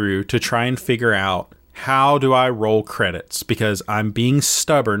walkthrough to try and figure out how do I roll credits, because I'm being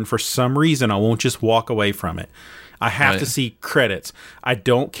stubborn. For some reason, I won't just walk away from it. I have to see credits. I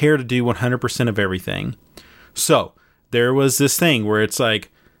don't care to do 100% of everything. So there was this thing where it's like,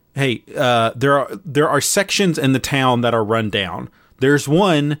 hey, there are sections in the town that are run down. There's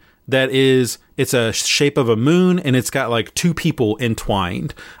one that it's a shape of a moon, and it's got like two people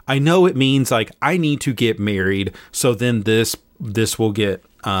entwined. I know it means like I need to get married, so then this will get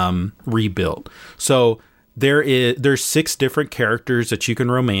rebuilt. So there's 6 different characters that you can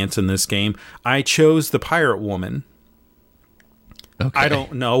romance in this game. I chose the pirate woman. Okay. I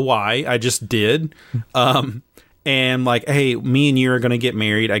don't know why. I just did. And like, hey, me and you are going to get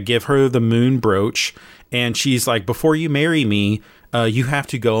married. I give her the moon brooch, and she's like, before you marry me, you have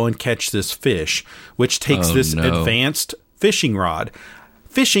to go and catch this fish, which takes advanced fishing rod.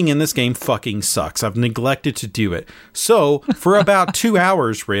 Fishing in this game fucking sucks. I've neglected to do it. So for about 2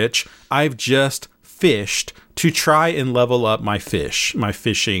 hours, Rich, I've just fished to try and level up my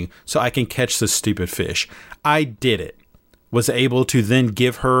fishing, so I can catch this stupid fish. I did it. Was able to then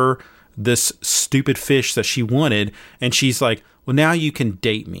give her this stupid fish that she wanted, and she's like, well, now you can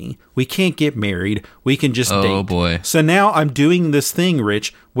date me. We can't get married. We can just date. Oh, boy. So now I'm doing this thing,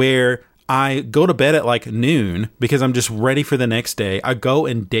 Rich, where I go to bed at like noon because I'm just ready for the next day. I go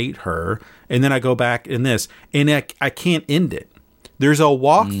and date her, and then I go back in this, and I can't end it. There's a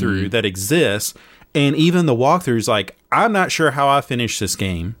walkthrough that exists, and even the walkthrough's like, I'm not sure how I finished this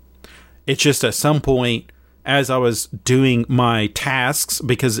game. It's just at some point, as I was doing my tasks,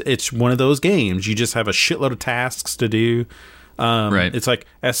 because it's one of those games, you just have a shitload of tasks to do. Right. It's like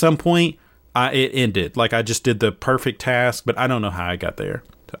at some point it ended. Like I just did the perfect task, but I don't know how I got there.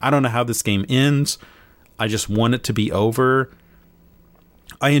 I don't know how this game ends. I just want it to be over.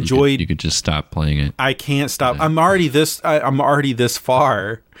 I enjoyed. You could just stop playing it. I can't stop. Yeah. I'm already this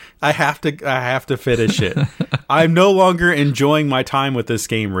far. I have to finish it. I'm no longer enjoying my time with this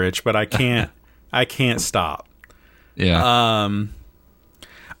game, Rich, but I can't stop. Yeah.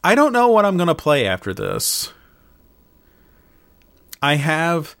 I don't know what I'm going to play after this. I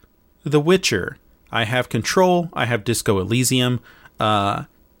have The Witcher. I have Control. I have Disco Elysium.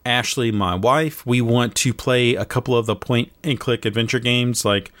 Ashley, my wife, we want to play a couple of the point-and-click adventure games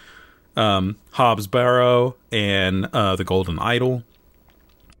like Hobbs Barrow and The Golden Idol.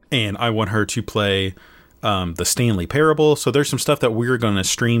 And I want her to play the Stanley Parable. So there's some stuff that we're going to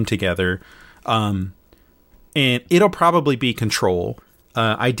stream together. And it'll probably be Control.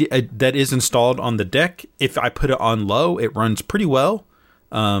 That is installed on the deck. If I put it on low, it runs pretty well.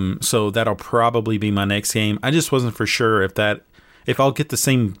 So that'll probably be my next game. I just wasn't for sure if I'll get the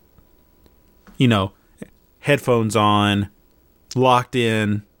same, headphones on, locked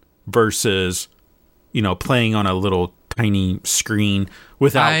in, versus, playing on a little tiny screen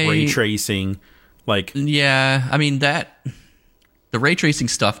without ray tracing. Like, yeah, I mean the ray tracing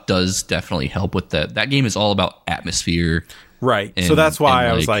stuff does definitely help with that. That game is all about atmosphere. Right. So that's why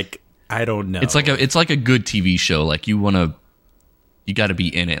I was like, I don't know. It's like a good TV show. Like you got to be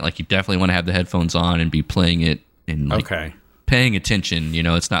in it. Like you definitely want to have the headphones on and be playing it and paying attention.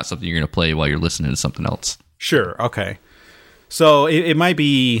 It's not something you're going to play while you're listening to something else. Sure. Okay. So it might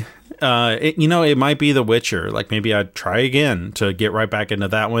be, it might be The Witcher. Like maybe I'd try again to get right back into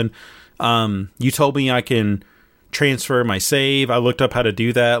that one. You told me I can transfer my save. I looked up how to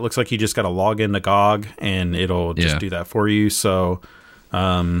do that. Looks like you just got to log into GOG and it'll just do that for you. So,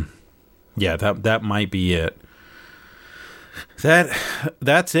 that might be it.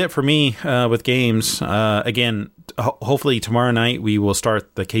 That's it for me with games. Again, hopefully tomorrow night we will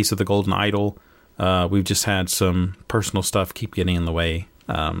start the Case of the Golden Idol. We've just had some personal stuff keep getting in the way.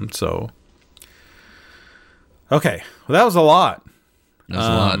 So, okay. Well, that was a lot. That was a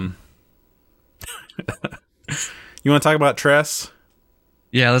lot. You want to talk about Tress?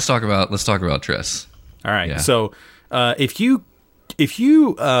 Yeah, let's talk about Tress. All right. Yeah. So, if you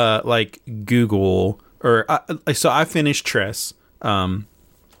like Google or so I finished Tress,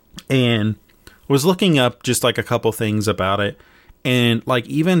 and was looking up just like a couple things about it, and like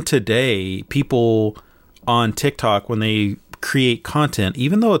even today, people on TikTok when they create content,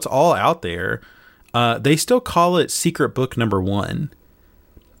 even though it's all out there, they still call it Secret Book Number 1,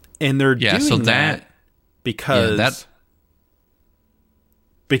 and they're doing that because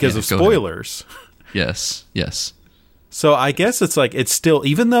of spoilers. Yes. So I guess it's like it's still,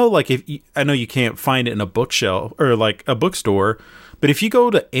 even though like I know you can't find it in a bookshelf or like a bookstore, but if you go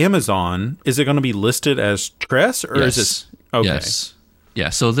to Amazon, is it going to be listed as Tress or is it? Okay. Yes. Yeah.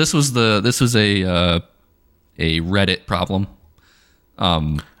 So this was a Reddit problem.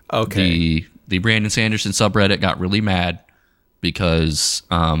 Okay. The Brandon Sanderson subreddit got really mad because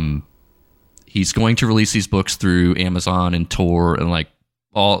he's going to release these books through Amazon and Tor and like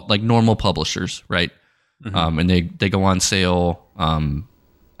all like normal publishers, right? Mm-hmm. And they go on sale.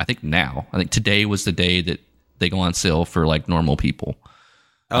 I think today was the day that they go on sale for like normal people.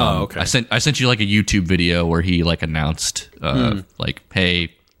 Oh, okay. I sent you like a YouTube video where he like announced like,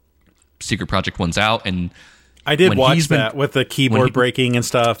 hey, Secret Project 1's out, and I did watch that with the keyboard breaking and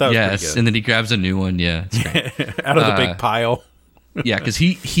stuff. That was pretty good. And then he grabs a new one. Yeah, it's great. Out of the big pile. Yeah, because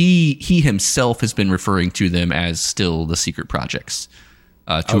he himself has been referring to them as still the secret projects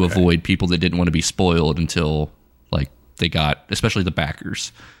to avoid people that didn't want to be spoiled until like they got, especially the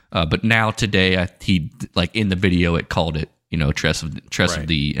backers. But now today, he like in the video it called it, Tress of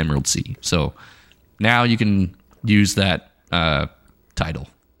the Emerald Sea. So now you can use that title,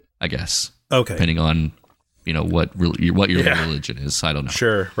 I guess. Okay. Depending on what your religion is. I don't know.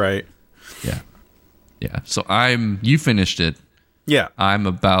 Sure. Right. Yeah. So you finished it. Yeah. I'm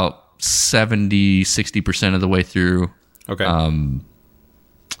about 60% of the way through. Okay.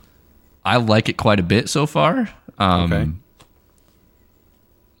 I like it quite a bit so far. Okay.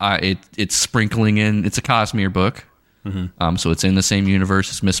 It's sprinkling in. It's a Cosmere book. Mm-hmm. So it's in the same universe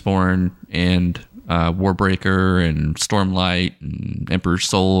as Mistborn and Warbreaker and Stormlight and Emperor's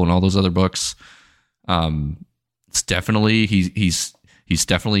Soul and all those other books. It's definitely he's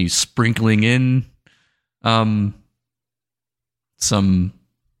definitely sprinkling in some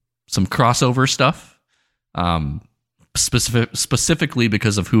crossover stuff. Specifically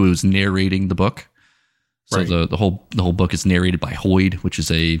because of who is narrating the book. So right. the whole book is narrated by Hoid, which is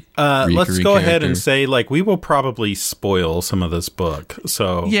a let's go ahead and say like we will probably spoil some of this book.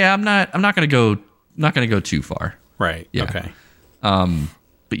 So yeah, I'm not gonna go too far. Right. Yeah. Okay.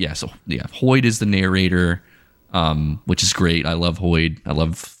 But yeah, so yeah, Hoid is the narrator, which is great. I love Hoid. I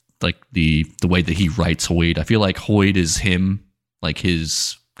love like the way that he writes Hoid. I feel like Hoid is him, like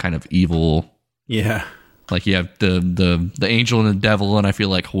his kind of evil. Yeah. Like you have the angel and the devil, and I feel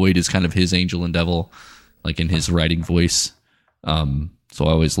like Hoid is kind of his angel and devil, like in his writing voice. So I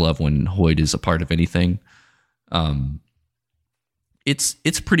always love when Hoid is a part of anything.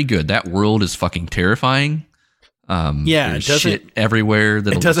 It's pretty good. That world is fucking terrifying. There's shit everywhere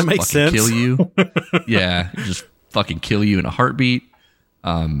that doesn't make sense. Kill you. Yeah, just fucking kill you in a heartbeat.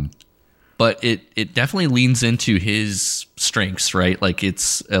 But it definitely leans into his strengths, right? Like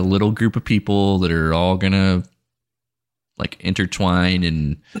it's a little group of people that are all gonna like intertwine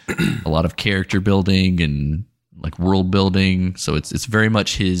and a lot of character building and like world building. So it's very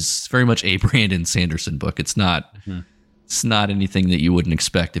much a Brandon Sanderson book. It's not anything that you wouldn't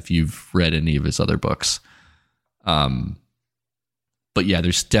expect if you've read any of his other books. But yeah,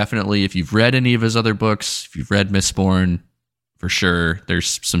 there's definitely, if you've read any of his other books, if you've read Mistborn, for sure,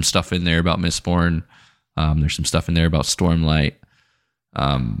 there's some stuff in there about Mistborn. There's some stuff in there about Stormlight.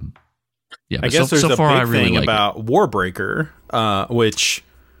 Yeah, I guess there's a big thing about Warbreaker, which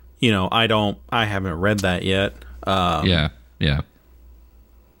I haven't read that yet. Yeah.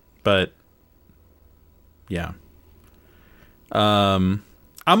 But yeah, I'm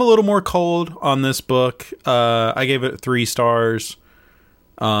a little more cold on this book. I gave it 3 stars.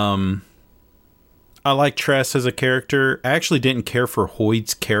 I like Tress as a character. I actually didn't care for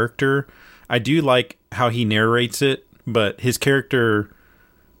Hoid's character. I do like how he narrates it, but his character,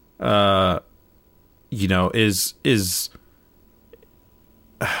 is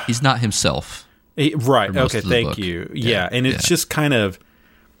he's not himself. Right. Okay. Thank you. Yeah. And it's just kind of,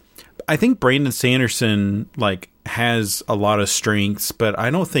 I think Brandon Sanderson like has a lot of strengths, but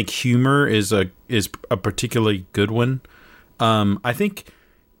I don't think humor is a particularly good one. I think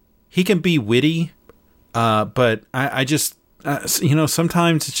he can be witty, but I just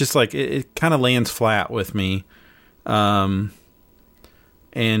sometimes it's just like it kind of lands flat with me.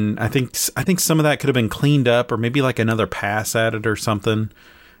 And I think some of that could have been cleaned up, or maybe like another pass at it or something.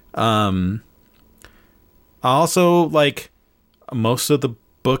 I also like most of the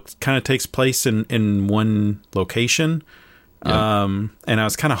book kind of takes place in one location. Yep. And I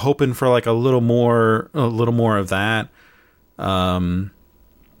was kind of hoping for like a little more of that. And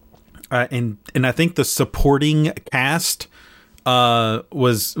I think the supporting cast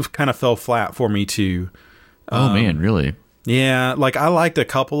was kind of fell flat for me too. Oh man, really? Yeah, like I liked a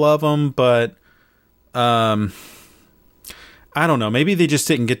couple of them, but I don't know. Maybe they just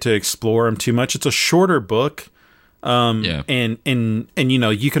didn't get to explore them too much. It's a shorter book, yeah, and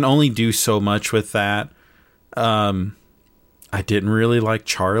you can only do so much with that. I didn't really like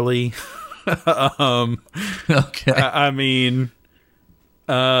Charlie. Okay. I mean,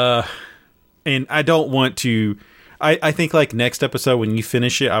 and I don't want to. I think like next episode when you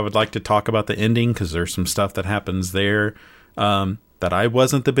finish it, I would like to talk about the ending because there's some stuff that happens there that I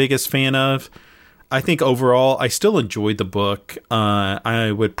wasn't the biggest fan of. I think overall, I still enjoyed the book.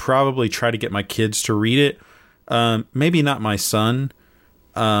 I would probably try to get my kids to read it. Maybe not my son.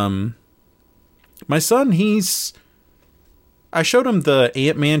 My son, I showed him the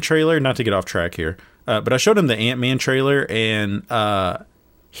Ant-Man trailer, not to get off track here, but I showed him the Ant-Man trailer, and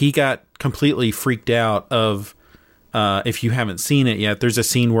he got completely freaked out of, if you haven't seen it yet, there's a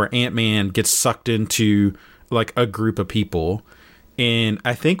scene where Ant-Man gets sucked into like a group of people, and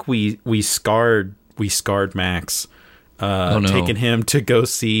I think we scarred Max, taking him to go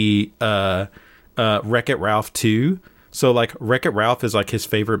see Wreck-It Ralph 2. So like Wreck-It Ralph is like his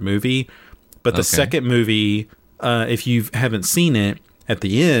favorite movie, but the second movie, if you haven't seen it, at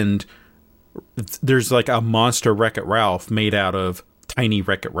the end there's like a monster Wreck-It Ralph made out of tiny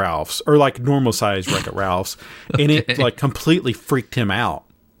Wreck-It Ralphs, or like normal size Wreck-It Ralphs, and it like completely freaked him out.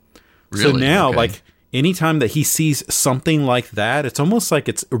 Really? So now like anytime that he sees something like that, it's almost like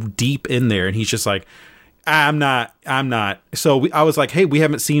it's deep in there, and he's just like, I'm not. So I was like, hey, we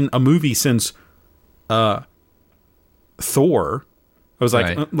haven't seen a movie since Thor. I was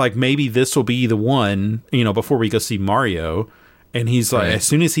like maybe this will be the one, before we go see Mario. And he's like, as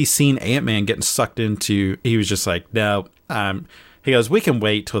soon as he's seen Ant-Man getting sucked into, he was just like, no. He goes, we can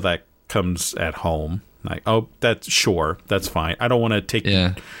wait till that comes at home. Like, oh, that's fine. I don't want to take.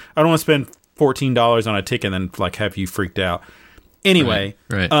 Yeah. I don't want to spend $14 on a ticket and then like have you freaked out. Anyway,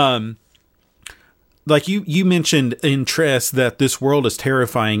 right. Like you mentioned in Tress that this world is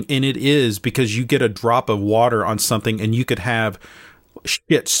terrifying, and it is, because you get a drop of water on something and you could have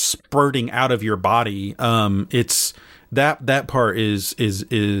shit spurting out of your body. It's that part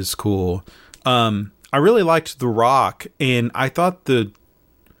is cool. I really liked The Rock, and I thought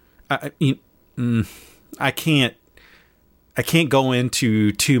I can't go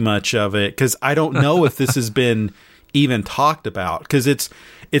into too much of it because I don't know if this has been even talked about, because it's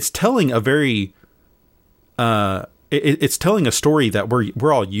telling a very it's telling a story that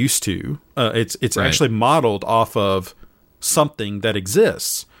we're all used to. It's actually modeled off of something that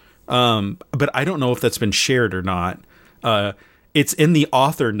exists, but I don't know if that's been shared or not. It's in the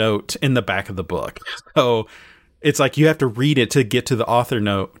author note in the back of the book, so it's like you have to read it to get to the author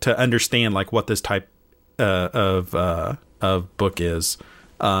note to understand like what this type of book is.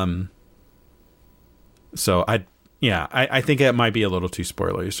 So I think it might be a little too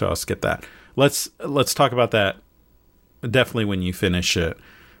spoilery, so I'll skip that. Let's talk about that definitely when you finish it.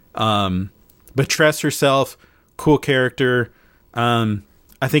 But Tress herself, cool character.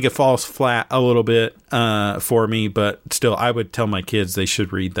 I think it falls flat a little bit for me, but still, I would tell my kids they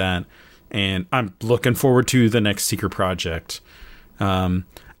should read that. And I'm looking forward to the next Secret Project. There's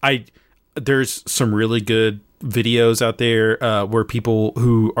some really good videos out there where people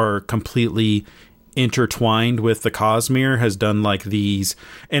who are completely intertwined with the Cosmere has done like these,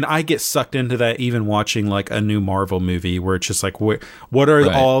 and I get sucked into that even watching like a new Marvel movie where it's just like, what are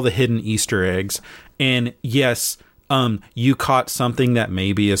all the hidden Easter eggs? And yes, you caught something that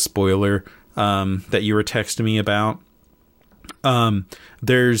may be a spoiler that you were texting me about.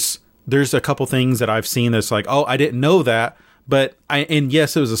 There's a couple things that I've seen that's like, oh, I didn't know that, but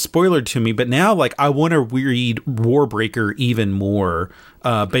yes, it was a spoiler to me, but now like I want to read Warbreaker even more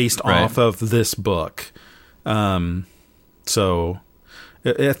based off of this book. So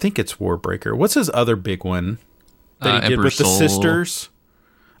I think it's Warbreaker. What's his other big one that he did with the sisters?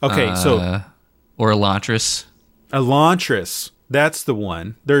 Okay, so or Elantris. Elantris, that's the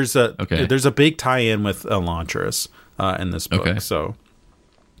one. There's a big tie-in with Elantris in this book. Okay. So,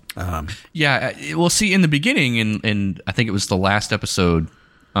 we'll see in the beginning, and I think it was the last episode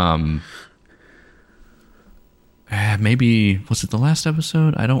Maybe was it the last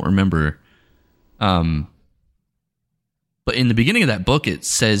episode? I don't remember. But in the beginning of that book, it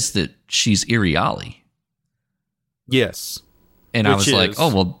says that she's Iriali. Yes. And I was like,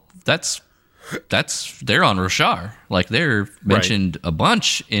 oh, well, that's they're on Roshar. Like, they're mentioned a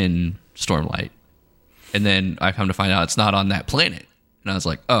bunch in Stormlight. And then I come to find out it's not on that planet. And I was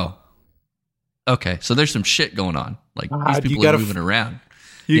like, oh, okay. So there's some shit going on. Like, these people are moving around.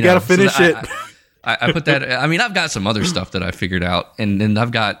 You got to finish it. I put that. I mean, I've got some other stuff that I figured out, and then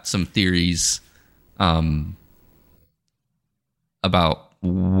I've got some theories about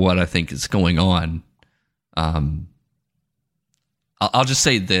what I think is going on. I'll just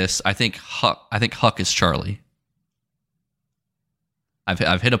say this: I think Huck is Charlie.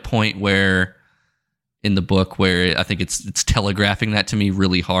 I've hit a point where in the book where I think it's telegraphing that to me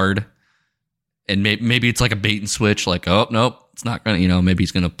really hard, and maybe it's like a bait and switch, like, oh nope, it's not gonna, maybe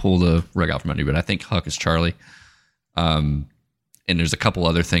he's gonna pull the rug out from under me. But I think Huck is Charlie. And there's a couple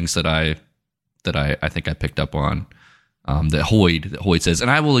other things that I think I picked up on. That Hoyd says,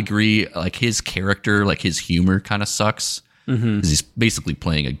 and I will agree. Like, his character, like his humor, kind of sucks because he's basically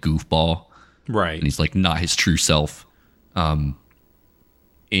playing a goofball, right? And he's like not his true self. And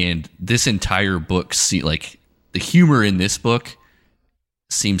this entire book, like the humor in this book,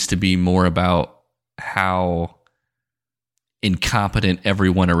 seems to be more about how incompetent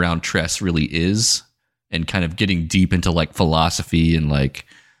everyone around Tress really is, and kind of getting deep into like philosophy and like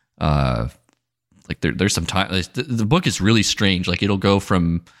there's some time. The book is really strange. Like, it'll go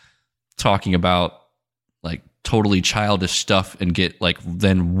from talking about like totally childish stuff and get like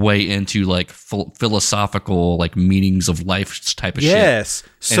then way into like philosophical like meanings of life type of shit. Yes.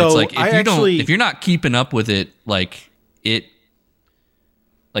 And so it's like, if you're not keeping up with it, I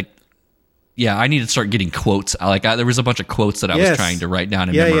need to start getting quotes. There was a bunch of quotes that I was trying to write down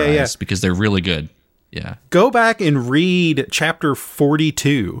and memorize because they're really good. Yeah. Go back and read chapter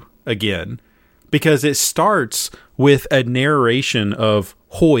 42 again, because it starts with a narration of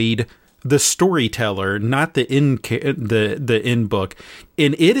Hoyd, the storyteller, not the in book.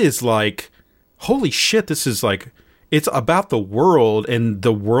 And it is like, holy shit, this is like, it's about the world and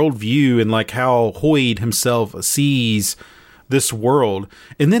the worldview and like how Hoyd himself sees this world.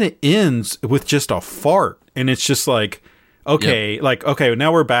 And then it ends with just a fart. And it's just like, okay,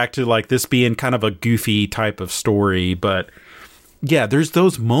 now we're back to like this being kind of a goofy type of story. But yeah, there's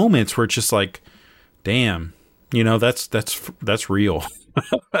those moments where it's just like, damn, that's real.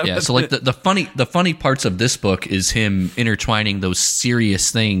 Yeah. So like the funny parts of this book is him intertwining those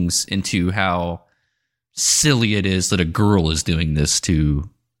serious things into how silly it is that a girl is doing this to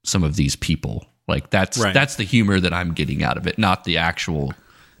some of these people. Like, that's the humor that I'm getting out of it, not the actual,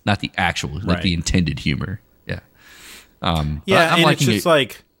 like the intended humor. Yeah. I'm and liking it's just it.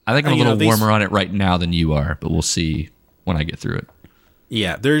 like, I think I'm a little warmer on it right now than you are, but we'll see when I get through it.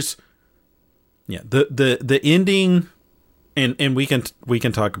 Yeah, the ending, and we can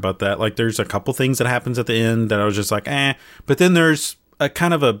talk about that. Like, there's a couple things that happens at the end that I was just like, but then there's a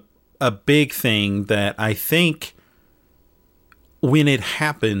kind of a big thing that I think when it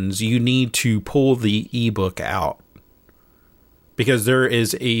happens, you need to pull the ebook out, because there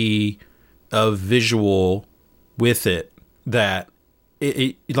is a visual with it that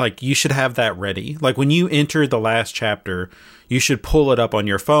it like, you should have that ready. Like, when you enter the last chapter, you should pull it up on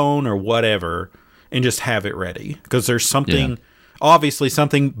your phone or whatever and just have it ready, because there's something, obviously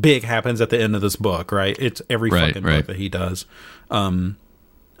something big happens at the end of this book, right? It's every fucking book that he does.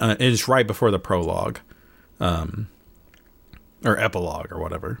 It's right before the prologue, or epilogue or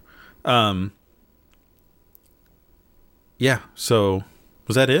whatever. Yeah. So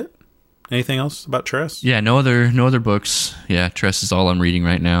was that it? Anything else about Tress? Yeah. No other books. Yeah. Tress is all I'm reading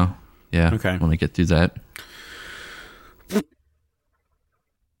right now. Yeah. Okay. When I get through that.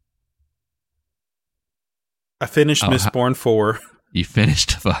 I finished Mistborn 4. You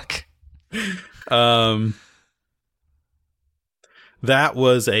finished? Fuck. That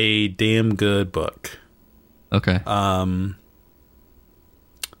was a damn good book. Okay. I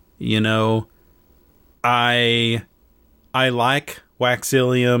like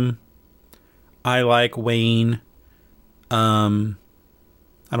Waxilium. I like Wayne. I don't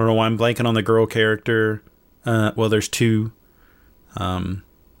know why I'm blanking on the girl character. Well, there's two. And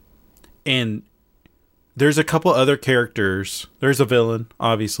there's a couple other characters. There's a villain,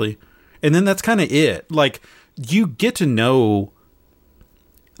 obviously. And then that's kind of it. Like, you get to know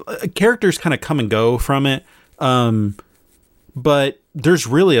characters kind of come and go from it. But there's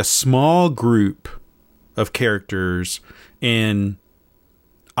really a small group of characters, and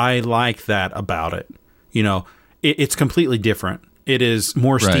I like that about it. It's completely different. It is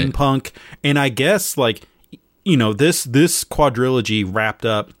more Right. steampunk, and I guess like this quadrilogy wrapped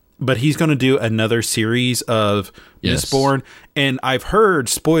up, but he's going to do another series of Yes. Mistborn, and I've heard,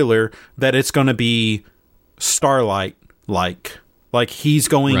 spoiler, that it's going to be Starlight like he's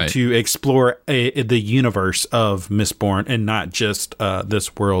going Right. to explore the universe of Mistborn and not just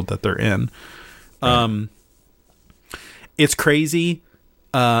this world that they're in. It's crazy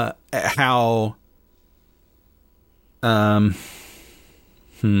how I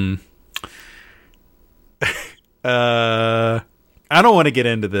don't want to get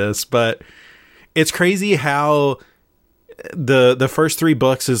into this, but it's crazy how the first 3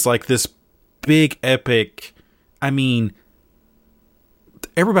 books is like this big epic. I mean,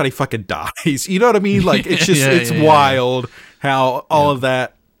 everybody fucking dies. You know what I mean? Like it's just it's wild how all of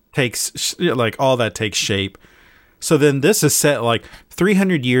that takes shape. So then this is set like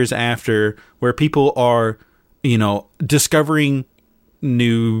 300 years after, where people are, discovering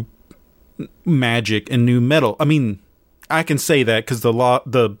new magic and new metal. I mean, I can say that because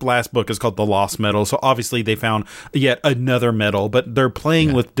the last book is called The Lost Metal, so obviously they found yet another metal, but they're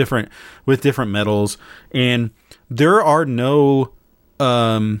playing with different metals, and there are no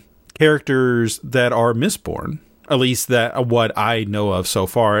characters that are Mistborn, at least that what I know of so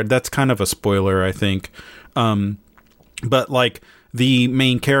far. That's kind of a spoiler, I think. But like the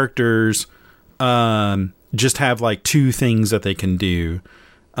main characters just have like 2 things that they can do,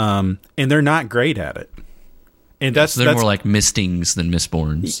 and they're not great at it. And that's more like Mistings than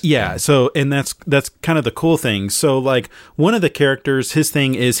Mistborns. Yeah. So, and that's kind of the cool thing. So, like one of the characters, his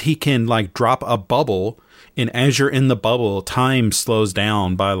thing is he can like drop a bubble, and as you're in the bubble, time slows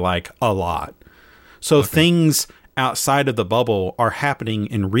down by like a lot. So things outside of the bubble are happening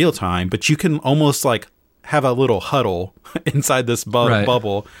in real time, but you can almost like have a little huddle inside this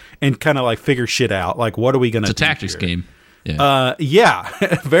bubble and kind of like figure shit out. Like, what are we going to do? It's a tactics game. Yeah,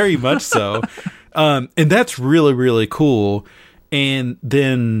 very much so. And that's really, really cool. And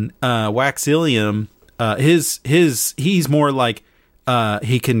then Waxilium, he's more like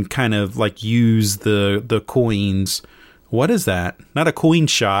he can kind of like use the coins. What is that? Not a coin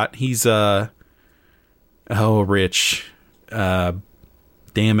shot. He's Rich. Damn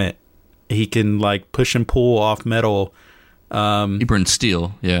it. He can like push and pull off metal. He burns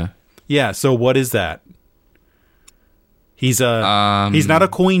steel. Yeah. Yeah. So what is that? He's not a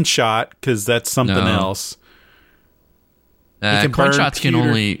coin shot because that's something else. Coin shots can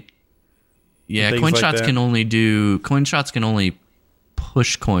only. Yeah, coin like shots that. can only do. Coin shots can only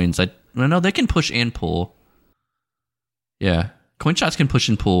push coins. No, they can push and pull. Yeah, coin shots can push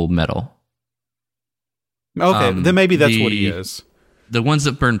and pull metal. Okay, then maybe that's what he is. The ones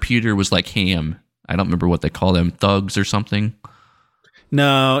that burn pewter was like ham. I don't remember what they call them, thugs or something.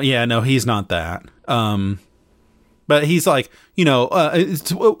 No, he's not that. But he's like,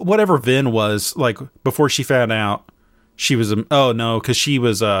 it's whatever Vin was like before she found out she was because she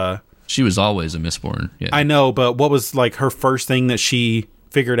was She was always a Mistborn. Yeah, I know, but what was like her first thing that she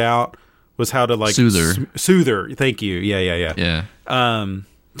figured out was how to like soothe her. Thank you. Yeah. Yeah.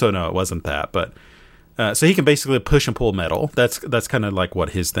 So no, it wasn't that, but so he can basically push and pull metal. That's kind of like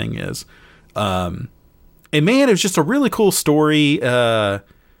what his thing is. And man, it was just a really cool story. I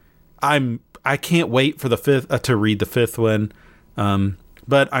can't wait for the 5th to read the 5th one.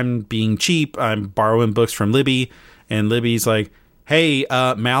 But I'm being cheap. I'm borrowing books from Libby, and Libby's like, "Hey,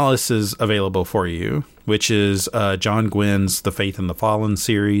 Malice is available for you," which is John Gwynn's The Faith and the Fallen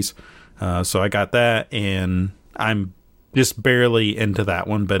series. So I got that, and I'm just barely into that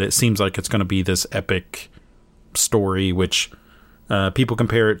one, but it seems like it's going to be this epic story, which people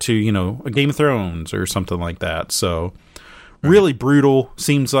compare it to, a Game of Thrones or something like that. So really brutal.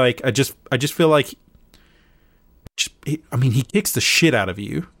 Seems like I just feel like, he kicks the shit out of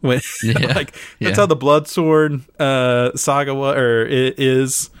you when that's how the Bloodsword saga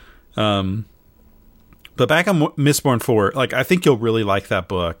is. But back on Mistborn 4, like I think you'll really like that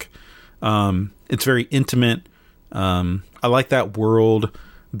book. It's very intimate. I like that world.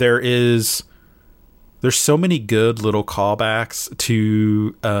 There's so many good little callbacks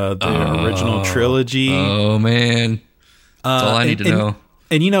to the original trilogy. Oh man, that's all I need to know.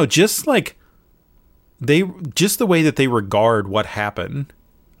 And just like just the way that they regard what happened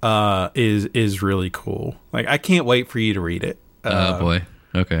is really cool. Like I can't wait for you to read it. Oh boy.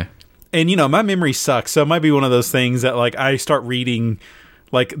 Okay. And my memory sucks, so it might be one of those things that like I start reading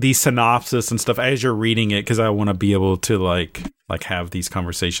like the synopsis and stuff as you're reading it because I want to be able to like have these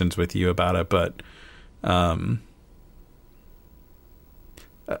conversations with you about it. But damn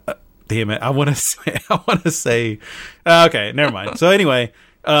it, I want to say okay, never mind. So anyway,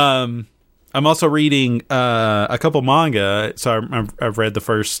 I'm also reading a couple manga. So I've read the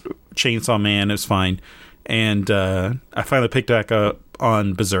first Chainsaw Man. It's fine. And I finally picked back up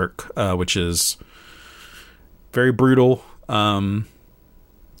on Berserk, which is very brutal,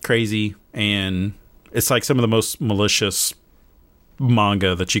 crazy, and it's like some of the most malicious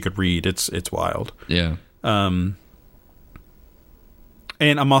manga that you could read. It's wild. Yeah. And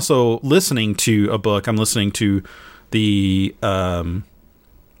I'm also listening to a book. I'm listening to the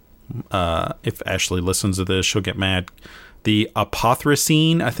if Ashley listens to this, she'll get mad. The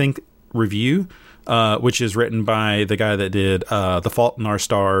Apothricene, I think, review, which is written by the guy that did The Fault in Our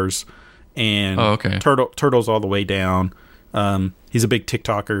Stars and Turtles All the Way Down. He's a big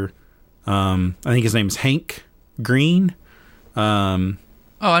TikToker. I think his name is Hank Green. I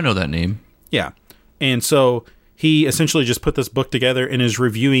know that name. Yeah. And so he essentially just put this book together and is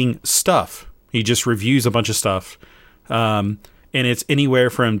reviewing stuff. He just reviews a bunch of stuff. And it's anywhere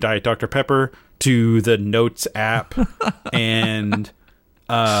from Diet Dr. Pepper to the Notes app. And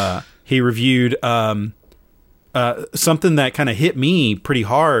he reviewed something that kind of hit me pretty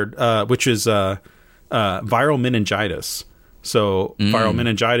hard, which is viral meningitis. So viral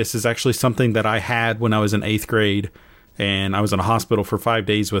meningitis is actually something that I had when I was in 8th grade, and I was in a hospital for 5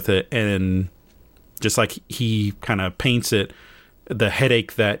 days with it. And just like he kind of paints it, the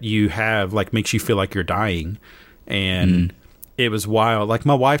headache that you have like makes you feel like you're dying. And it was wild. Like,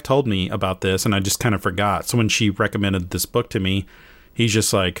 my wife told me about this and I just kind of forgot. So when she recommended this book to me, he's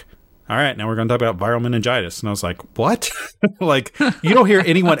just like, all right, now we're going to talk about viral meningitis. And I was like, what? Like, you don't hear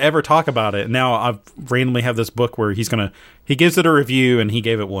anyone ever talk about it. Now I randomly have this book where he gives it a review and he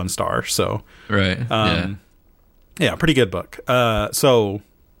gave it 1 star. So, right. Yeah, pretty good book. So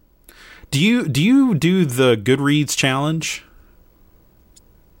do you do the Goodreads challenge?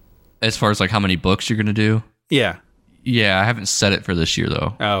 As far as like how many books you're going to do? Yeah. Yeah, I haven't set it for this year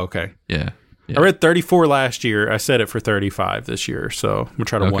though. Oh, okay. Yeah. I read 34 last year. I set it for 35 this year, so I'm going to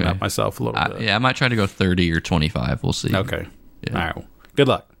try to one-up myself a little bit. Yeah, I might try to go 30 or 25. We'll see. Okay. Yeah. All right. Well, good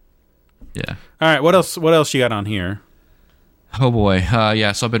luck. Yeah. All right, what else you got on here? Oh, boy.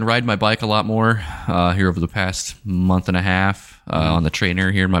 So I've been riding my bike a lot more here over the past month and a half on the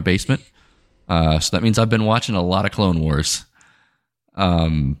trainer here in my basement. So that means I've been watching a lot of Clone Wars.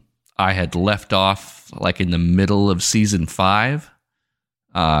 I had left off like in the middle of season 5.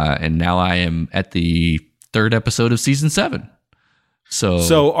 And now I am at the 3rd episode of season 7.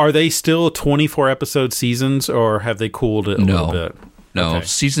 So are they still 24 episode seasons, or have they cooled it a little bit? No, okay.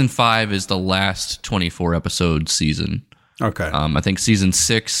 Season 5 is the last 24 episode season. Okay. I think season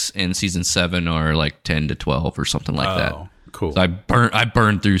 6 and season 7 are like 10 to 12 or something like that. Oh, cool. So I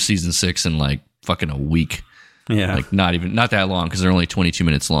burned through season 6 in like fucking a week. Yeah. Like not that long because they're only 22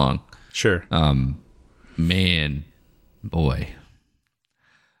 minutes long. Sure. Man, boy.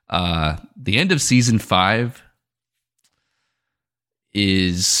 The end of season 5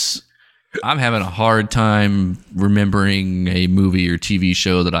 is, I'm having a hard time remembering a movie or TV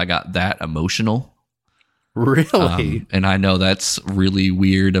show that I got that emotional. Really? And I know that's really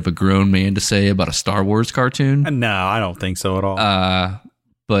weird of a grown man to say about a Star Wars cartoon. No, I don't think so at all.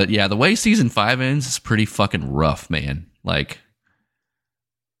 But yeah, the way season 5 ends is pretty fucking rough, man. Like,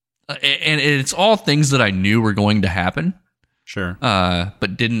 and it's all things that I knew were going to happen. Sure.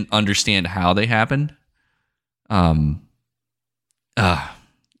 But didn't understand how they happened.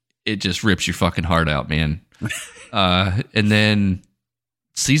 It just rips your fucking heart out, man. And then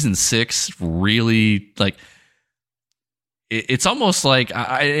season 6 really, like, it's almost like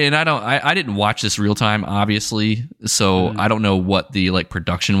I didn't watch this real time, obviously, so I don't know what the like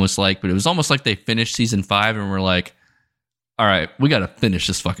production was like, but it was almost like they finished season 5 and were like, all right, we got to finish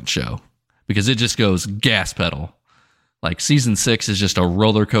this fucking show because it just goes gas pedal. Like, season 6 is just a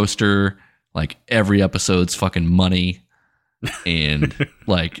roller coaster. Like, every episode's fucking money. And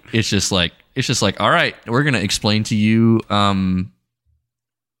like, it's just like, all right, we're going to explain to you, some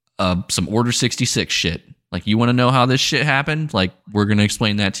Order 66 shit. Like, you want to know how this shit happened? Like, we're going to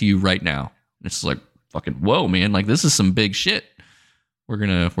explain that to you right now. And it's like, fucking, whoa, man. Like, this is some big shit we're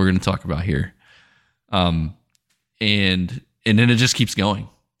going to talk about here. And then it just keeps going.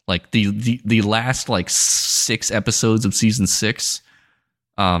 Like, the last like 6 episodes of season 6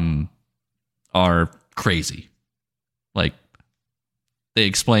 are crazy. Like, they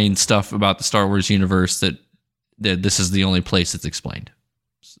explain stuff about the Star Wars universe that this is the only place it's explained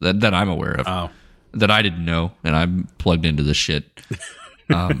that I'm aware of. Oh. That I didn't know, and I'm plugged into this shit.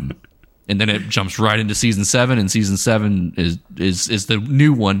 And then it jumps right into season 7, and season 7 is the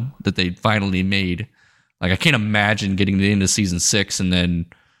new one that they finally made. Like, I can't imagine getting to the end of season 6 and then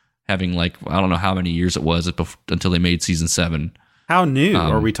having, like, I don't know how many years it was until they made season 7. How new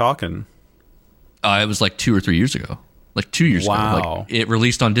are we talking? It was like 2 or 3 years ago. Like 2 years ago. Wow. Like it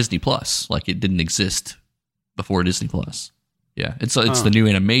released on Disney Plus. Like it didn't exist before Disney Plus. Yeah. It's the new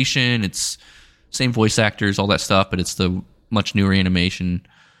animation. It's same voice actors, all that stuff, but it's the much newer animation.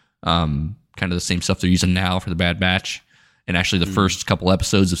 Kind of the same stuff they're using now for the Bad Batch. And actually the first couple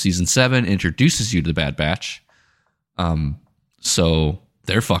episodes of season 7 introduces you to the Bad Batch. So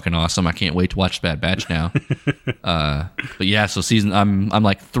they're fucking awesome. I can't wait to watch Bad Batch now. But yeah, so I'm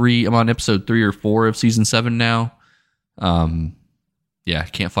like I'm on episode 3 or 4 of season 7 now. Yeah,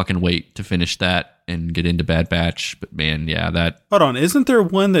 can't fucking wait to finish that and get into Bad Batch. But man, yeah, that. Hold on, isn't there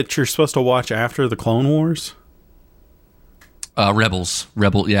one that you're supposed to watch after the Clone Wars? Rebels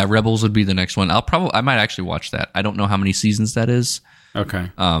would be the next one. I might actually watch that. I don't know how many seasons that is.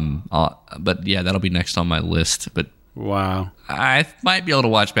 Okay. But yeah, that'll be next on my list. But wow, I might be able to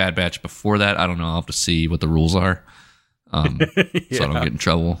watch Bad Batch before that. I don't know. I'll have to see what the rules are, so I don't get in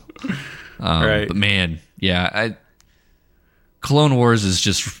trouble. Right. But man, yeah, Clone Wars is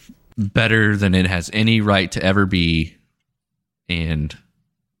just better than it has any right to ever be, and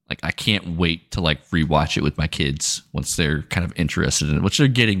like I can't wait to like rewatch it with my kids once they're kind of interested in it, which they're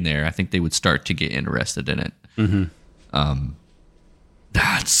getting there. I think they would start to get interested in it. Mm-hmm.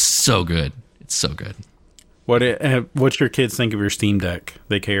 It's so good. It's so good. What's your kids think of your Steam Deck?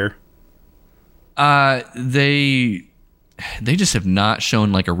 They care? They just have not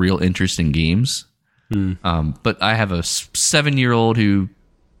shown like a real interest in games. But I have a 7-year-old who,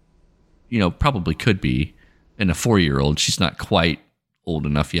 probably could be, and a 4-year-old. She's not quite old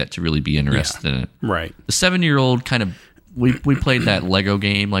enough yet to really be interested in it. Right. The 7-year-old kind of, we played that Lego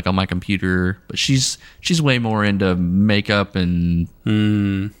game like on my computer, but she's way more into makeup and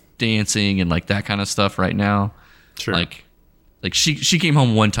dancing and like that kind of stuff right now. Sure. Like she came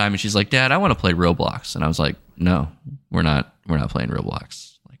home one time and she's like, "Dad, I want to play Roblox." And I was like, "No, we're not playing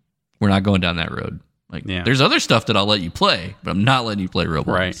Roblox. Like, we're not going down that road. Like, there's other stuff that I'll let you play, but I'm not letting you play Roblox.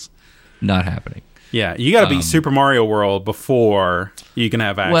 Right. Not happening." Yeah, you got to beat Super Mario World before you can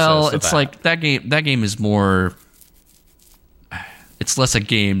have access. Well, to it's that. like that game is more. It's less a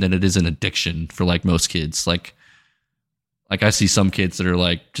game than it is an addiction for like most kids. Like I see some kids that are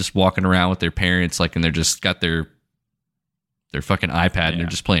like just walking around with their parents, like, and they're just got their fucking iPad and they're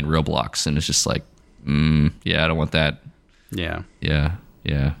just playing Roblox, and it's just like, yeah, I don't want that. Yeah.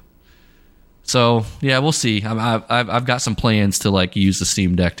 So yeah, we'll see. I've got some plans to like use the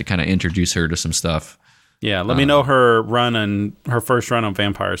Steam Deck to kind of introduce her to some stuff. Yeah, let me know her first run on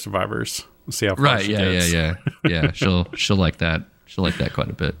Vampire Survivors. We'll see how far she gets. Yeah. She'll like that. She'll like that quite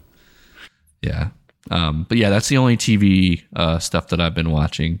a bit. Yeah. But yeah, that's the only TV stuff that I've been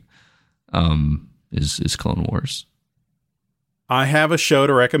watching. Is Clone Wars. I have a show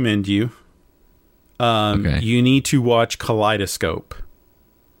to recommend you. Okay. You need to watch Kaleidoscope.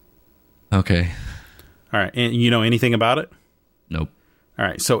 Okay. All right. And you know anything about it? Nope. All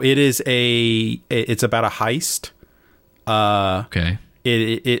right. So it's about a heist. Okay.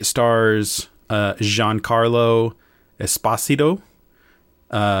 It stars Giancarlo Esposito,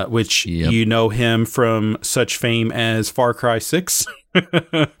 which you know him from such fame as Far Cry 6.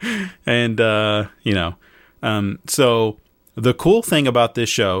 And, so the cool thing about this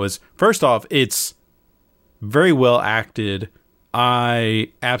show is, first off, it's very well acted. I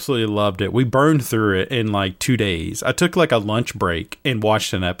absolutely loved it. We burned through it in like 2 days. I took like a lunch break and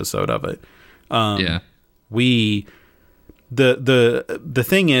watched an episode of it. The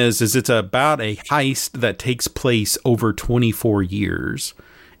thing is it's about a heist that takes place over 24 years.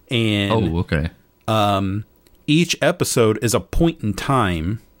 And each episode is a point in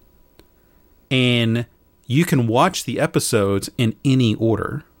time, and you can watch the episodes in any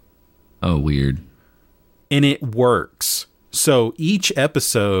order. Oh, weird. And it works. So each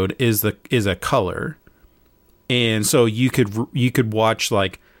episode is a color. And so you could watch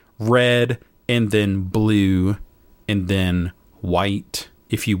like red and then blue and then white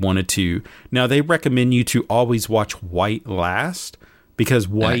if you wanted to. Now they recommend you to always watch white last, because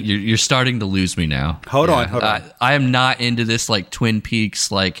white you're starting to lose me now. Hold on. I am not into this like Twin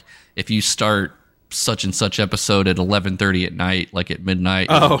Peaks, like if you start such and such episode at 11:30 at night, like at midnight,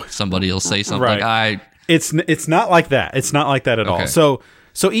 somebody will say something. Right. It's not like that. It's not like that at all. So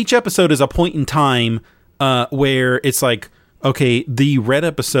each episode is a point in time where it's like, okay, the red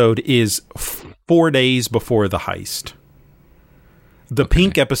episode is 4 days before the heist. The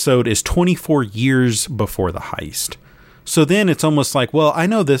pink episode is 24 years before the heist. So then it's almost like, well, I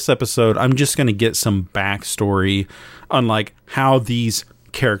know this episode, I'm just going to get some backstory on like how these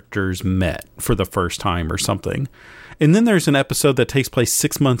characters met for the first time or something. And then there's an episode that takes place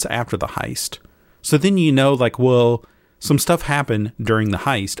 6 months after the heist. So then like, well, some stuff happened during the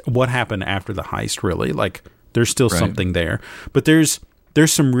heist. What happened after the heist, really? Like, there's still something there. But there's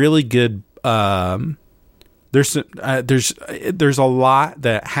some really good... there's a lot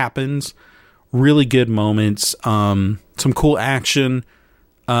that happens, really good moments, some cool action.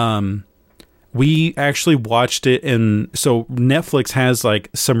 We actually watched it, and so Netflix has like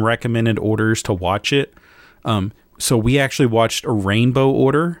some recommended orders to watch it. So we actually watched a rainbow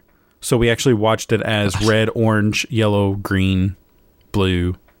order. So we actually watched it as red, orange, yellow, green,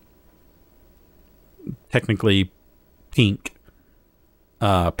 blue, technically pink,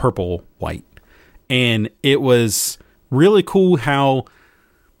 purple, white. And it was really cool how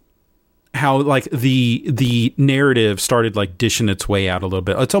like the narrative started like dishing its way out a little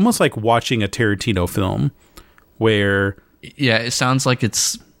bit. It's almost like watching a Tarantino film where... Yeah, it sounds like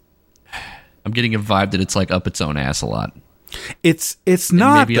I'm getting a vibe that it's like up its own ass a lot. It's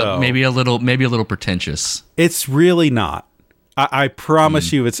not, maybe a little pretentious. It's really not. I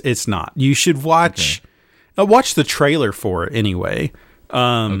promise you it's not. You should watch the trailer for it anyway.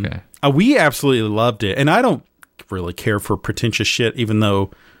 We absolutely loved it, and I don't really care for pretentious shit, even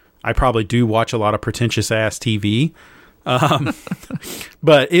though I probably do watch a lot of pretentious ass TV.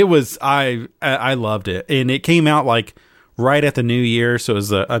 But it was I loved it, and it came out like right at the new year, so it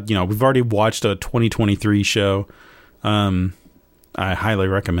was we've already watched a 2023 show. I highly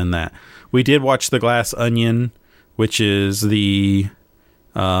recommend that. We did watch The Glass Onion, which is the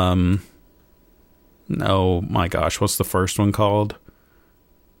oh my gosh, what's the first one called?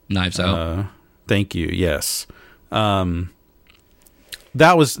 Knives Out. Thank you. Yes. That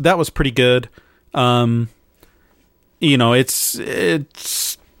was pretty good.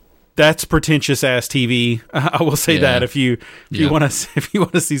 It's that's pretentious ass TV. I will say that if you want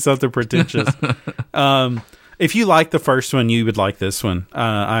to see something pretentious. If you like the first one, you would like this one.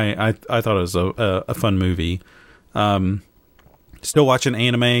 I thought it was a fun movie. Still watching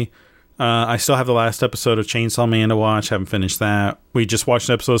anime. I still have the last episode of Chainsaw Man to watch. Haven't finished that. We just watched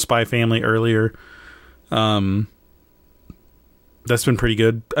an episode of Spy Family earlier. That's been pretty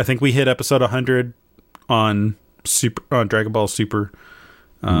good. I think we hit episode 100 on Dragon Ball Super.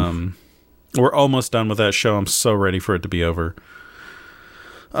 We're almost done with that show. I'm so ready for it to be over.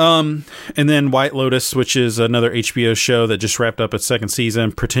 And then White Lotus, which is another HBO show that just wrapped up its second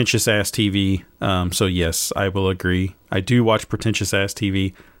season. Pretentious ass TV. So yes, I will agree. I do watch pretentious ass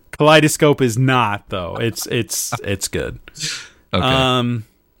TV. Kaleidoscope is not, though. It's good. Okay.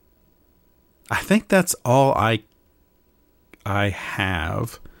 I think that's all I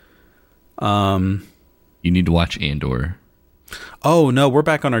have. You need to watch Andor. Oh no, we're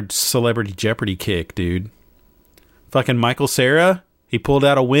back on our Celebrity Jeopardy kick, dude. Fucking Michael Cera, he pulled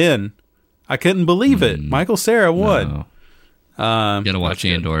out a win. I couldn't believe it. Michael Cera won. No. You gotta watch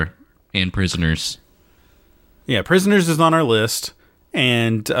Andor and Prisoners. Yeah, Prisoners is on our list,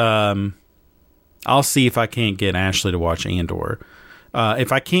 and I'll see if I can't get Ashley to watch Andor.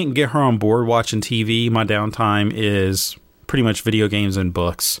 If I can't get her on board watching TV, my downtime is pretty much video games and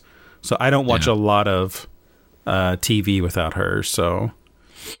books. So I don't watch a lot of TV without her. So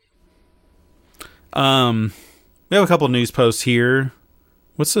we have a couple of news posts here.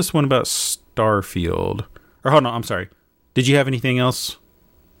 What's this one about Starfield? Or hold on, I'm sorry. Did you have anything else?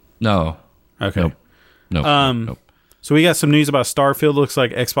 No. Okay. Nope. So we got some news about Starfield. Looks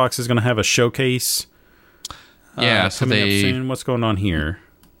like Xbox is going to have a showcase. So coming up soon. What's going on here?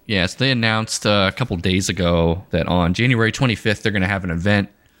 Yeah, so they announced a couple days ago that on January 25th they're going to have an event,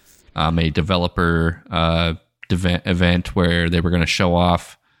 a developer event where they were going to show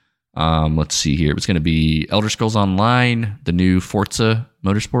off. Let's see here. It was going to be Elder Scrolls Online, the new Forza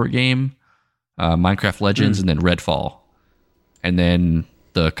Motorsport game, Minecraft Legends, and then Redfall. And then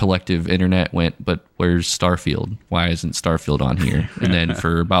the collective internet went, but where's Starfield? Why isn't Starfield on here? And then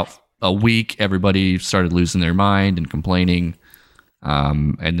for about a week, everybody started losing their mind and complaining.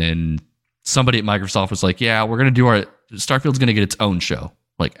 And then somebody at Microsoft was like, yeah, we're going to do Starfield's going to get its own show,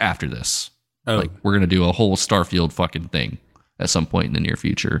 like after this. Oh. Like we're going to do a whole Starfield fucking thing at some point in the near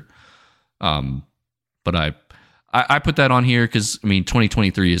future. But I put that on here because,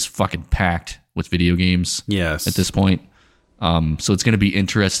 2023 is fucking packed with video games. Yes. At this point. So it's going to be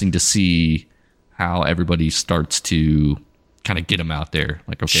interesting to see how everybody starts to kind of get them out there.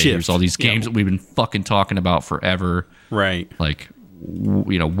 Like, okay, here's all these games that we've been fucking talking about forever. Right. Like,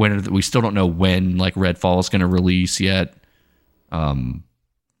 when we still don't know when like Redfall is going to release yet.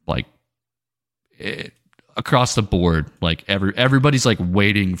 Across the board, like everybody's like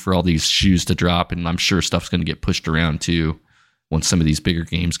waiting for all these shoes to drop, and I'm sure stuff's going to get pushed around too once some of these bigger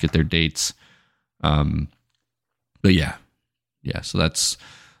games get their dates. But yeah. So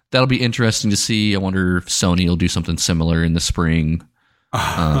that'll be interesting to see. I wonder if Sony will do something similar in the spring.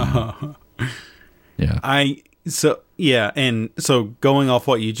 Yeah. And so going off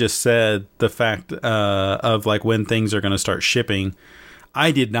what you just said, the fact of like when things are going to start shipping,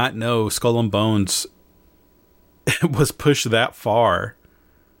 I did not know Skull and Bones was pushed that far.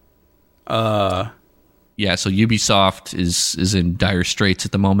 Yeah, so Ubisoft is in dire straits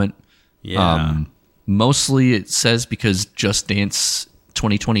at the moment. Yeah. Mostly it says because Just Dance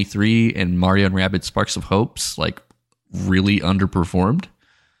 2023 and Mario and Rabbids Sparks of Hopes like really underperformed.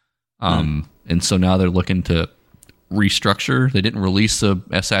 And so now they're looking to restructure. They didn't release a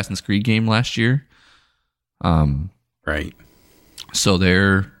Assassin's Creed game last year. Right. So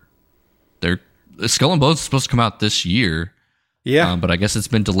they're Skull and Bones is supposed to come out this year. Yeah. But I guess it's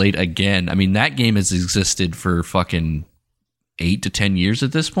been delayed again. I mean, that game has existed for fucking 8 to 10 years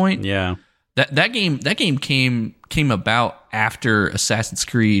at this point. Yeah. That game came about after Assassin's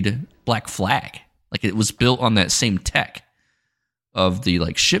Creed Black Flag. Like it was built on that same tech of the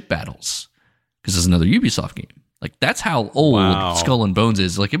like ship battles because it's another Ubisoft game. Like that's how old Skull and Bones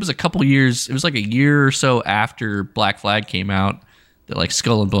is. Like it was a couple years. It was like a year or so after Black Flag came out that like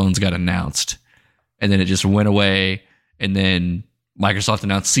Skull and Bones got announced, and then it just went away. And then Microsoft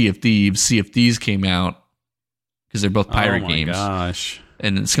announced Sea of Thieves. Sea of Thieves came out because they're both pirate games. Oh my gosh!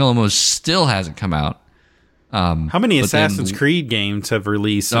 And Skull and Bones still hasn't come out. How many Assassin's Creed games have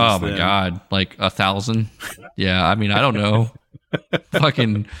released since oh my god, like 1,000? Yeah, I mean I don't know,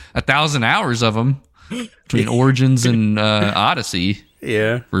 fucking 1,000 hours of them between Origins and Odyssey.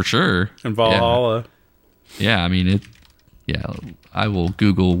 Yeah, for sure. And Valhalla. Yeah, I mean it. Yeah, I will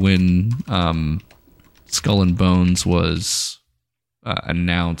Google when Skull and Bones was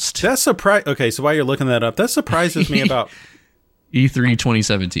announced. That's surprise. Okay, so while you're looking that up, that surprises me about E3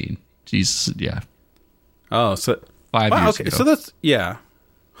 2017. Jeez, yeah. Oh, so 5 years ago. So that's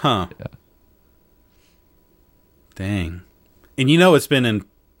huh? Yeah. Dang, and it's been in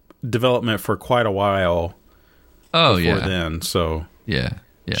development for quite a while. Oh before yeah. Then so yeah.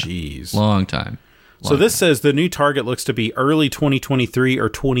 Jeez, long time. So this says the new target looks to be early 2023 or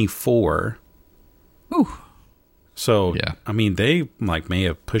 24. Ooh. So yeah. I mean they like may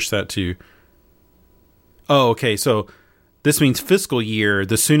have pushed that to. Oh, okay. So this means fiscal year.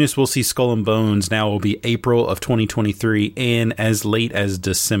 The soonest we'll see Skull and Bones now will be April of 2023 and as late as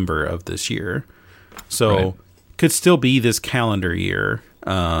December of this year. So could still be this calendar year.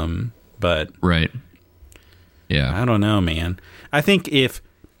 But right. Yeah. I don't know, man. I think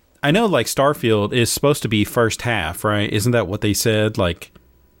I know like Starfield is supposed to be first half, right? Isn't that what they said? Like,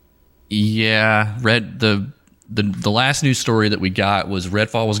 yeah, the last news story that we got was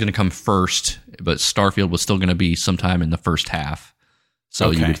Redfall was going to come first, but Starfield was still going to be sometime in the first half. So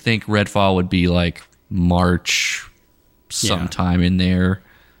you would think Redfall would be like March sometime in there,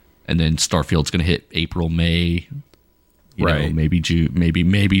 and then Starfield's going to hit April, May, you know, maybe June,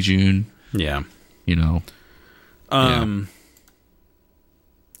 maybe June. Yeah. You know.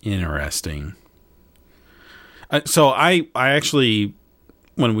 Interesting. So I actually,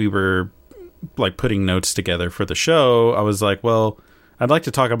 when we were like putting notes together for the show, I was like, well, I'd like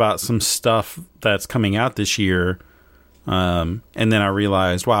to talk about some stuff that's coming out this year. And then I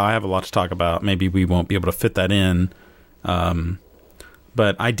realized, wow, I have a lot to talk about. Maybe we won't be able to fit that in.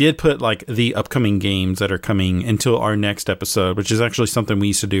 But I did put like the upcoming games that are coming until our next episode, which is actually something we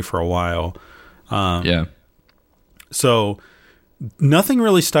used to do for a while. So nothing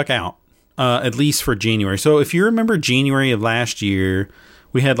really stuck out, at least for January. So if you remember January of last year,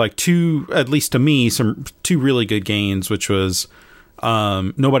 we had like two, at least to me, two really good games, which was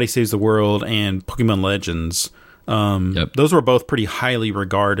Nobody Saves the World and Pokemon Legends. Those were both pretty highly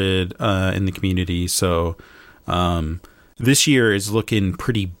regarded in the community. So this year is looking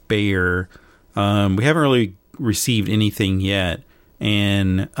pretty bare. We haven't really received anything yet.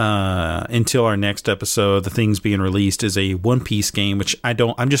 And until our next episode, the things being released is a One Piece game, which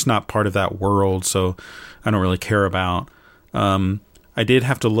I'm just not part of that world, so I don't really care about. I did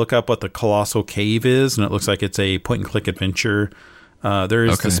have to look up what the Colossal Cave is, and it looks like it's a point-and-click adventure. There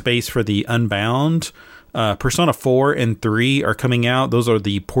is the space for the Unbound. Persona 4 and 3 are coming out. Those are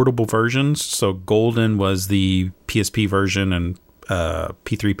the portable versions. So Golden was the PSP version, and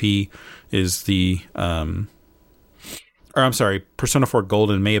P3P is the... or I'm sorry, Persona 4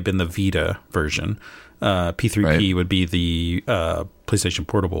 Golden may have been the Vita version. P3P would be the PlayStation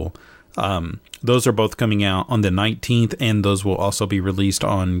Portable. Those are both coming out on the 19th, and those will also be released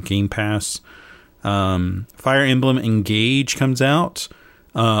on Game Pass. Fire Emblem Engage comes out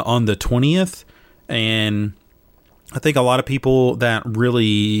on the 20th, and I think a lot of people that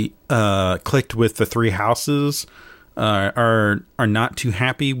really clicked with the Three Houses are not too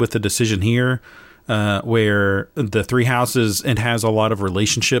happy with the decision here, where the Three Houses, it has a lot of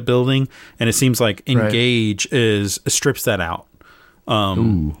relationship building, and it seems like Engage strips that out.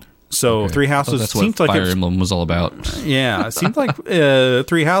 So Three Houses that's seems what like Fire Emblem was all about. Yeah, it seemed like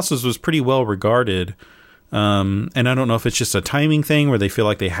Three Houses was pretty well regarded. And I don't know if it's just a timing thing where they feel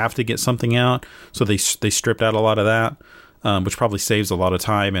like they have to get something out, so they stripped out a lot of that, which probably saves a lot of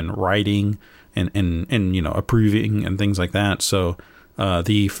time in writing and approving and things like that. So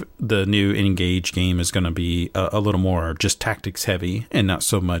the new Engage game is going to be a little more just tactics heavy and not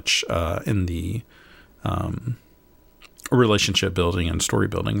so much in the relationship building and story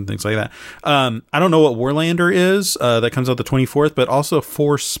building and things like that. I don't know what Warlander is. That comes out the 24th, but also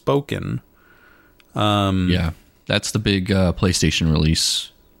Forspoken. Yeah, that's the big PlayStation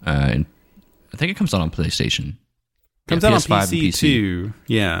release. And I think it comes out on PlayStation. Comes out on PC too.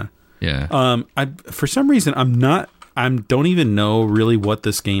 Yeah. Yeah. For some reason I don't even know really what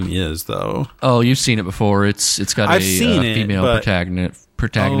this game is though. Oh, you've seen it before. It's got a female protagonist.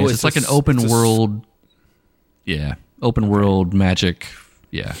 It's like an open world. Yeah. Open world magic.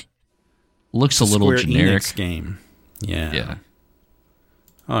 Yeah. Looks a little Square generic. Enix game. Yeah. Yeah.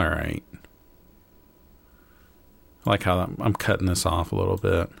 All right. I like how I'm cutting this off a little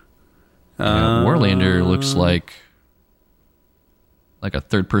bit. Warlander looks like a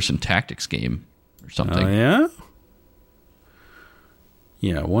third-person tactics game or something. Oh, yeah?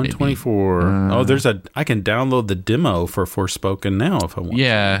 Yeah, 124. I can download the demo for Forspoken now if I want.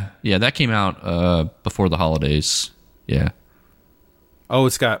 Yeah, that came out before the holidays. Yeah. Oh,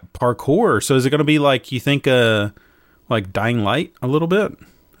 it's got parkour. So is it going to be like, you think, like Dying Light a little bit?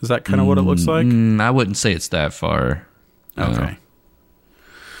 Is that kind of what it looks like? I wouldn't say it's that far. Okay.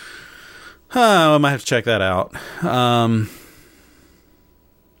 I might have to check that out.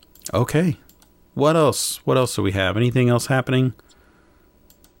 Okay. What else? What else do we have? Anything else happening?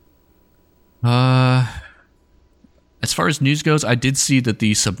 As far as news goes, I did see that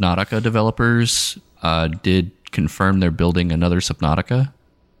the Subnautica developers did confirm they're building another Subnautica,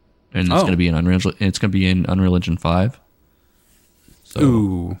 and it's going to be in Unreal. It's going to be in Unreal Engine 5. So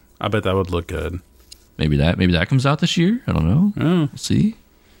ooh, I bet that would look good. Maybe that comes out this year. I don't know. We'll see.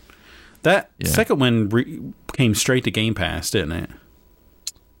 That second one came straight to Game Pass, didn't it?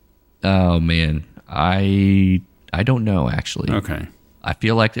 Oh man, I don't know actually. Okay, I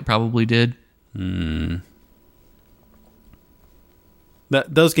feel like it probably did.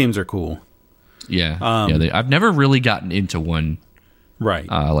 Those games are cool. Yeah, I've never really gotten into one, right?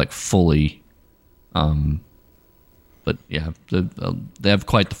 Like fully. But yeah, they have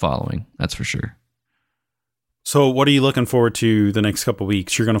quite the following. That's for sure. So, what are you looking forward to the next couple of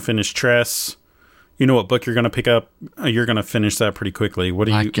weeks? You're going to finish Tress. You know what book you're going to pick up? You're going to finish that pretty quickly. What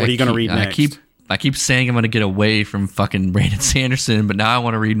are you going to read next? I keep saying I'm going to get away from fucking Brandon Sanderson, but now I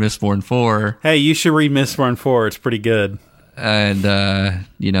want to read Mistborn 4. Hey, you should read Mistborn 4. It's pretty good. And that's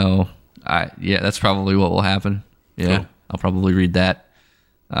probably what will happen. Yeah, cool. I'll probably read that.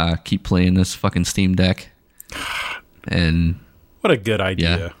 Keep playing this fucking Steam Deck. And what a good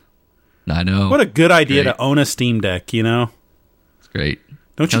idea. Yeah, I know. What a good idea to own a Steam Deck, you know? It's great.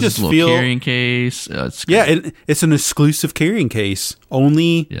 Don't you just feel feel carrying case? It's an exclusive carrying case.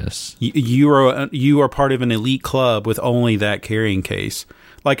 Only you are part of an elite club with only that carrying case.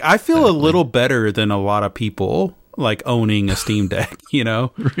 Like, I feel a little better than a lot of people like owning a Steam Deck, you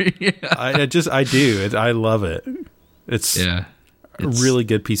know? Yeah. I do. I love it. It's a really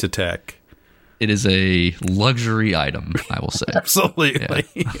good piece of tech. It is a luxury item, I will say. Absolutely.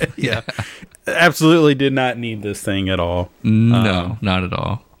 Yeah. Absolutely did not need this thing at all. No, not at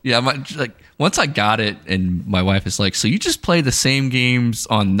all. Yeah, once I got it, and my wife is like, so you just play the same games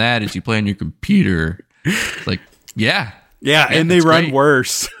on that as you play on your computer? Like, yeah. Yeah, and they run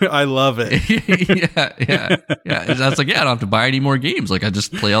worse. I love it. Yeah. And I was like, I don't have to buy any more games. Like, I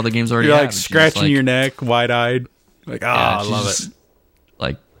just play all the games I already have. You're like scratching your neck, wide-eyed. Like, I love it.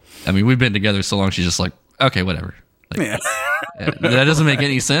 Like, I mean, we've been together so long, she's just like, okay, whatever. Like, that doesn't make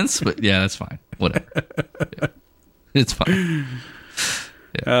any sense, but yeah, that's fine. Whatever. Yeah. It's fine.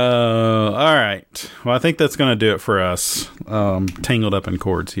 Yeah. All right. Well, I think that's going to do it for us. Tangled up in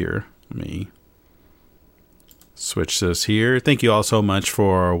cords here. Let me switch this here. Thank you all so much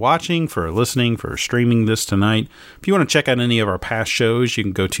for watching, for listening, for streaming this tonight. If you want to check out any of our past shows, you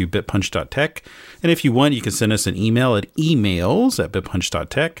can go to bitpunch.tech. And if you want, you can send us an email at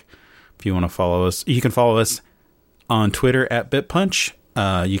emails@bitpunch.tech. If you want to follow us, you can follow us on Twitter at bitpunch.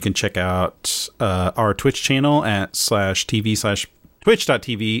 You can check out our Twitch channel at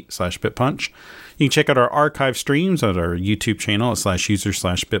twitch.tv/bitpunch. You can check out our archive streams at our YouTube channel at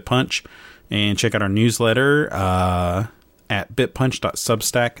 /user/bitpunch. And check out our newsletter at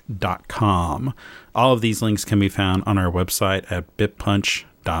bitpunch.substack.com. All of these links can be found on our website at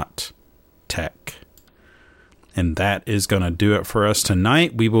bitpunch.tech. And that is going to do it for us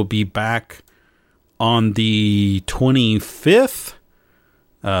tonight. We will be back on the 25th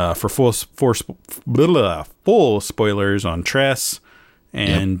for full spoilers on Tress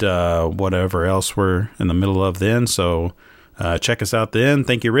and whatever else we're in the middle of then. So check us out then.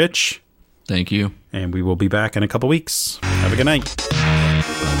 Thank you, Rich. Thank you. And we will be back in a couple weeks. Have a good night.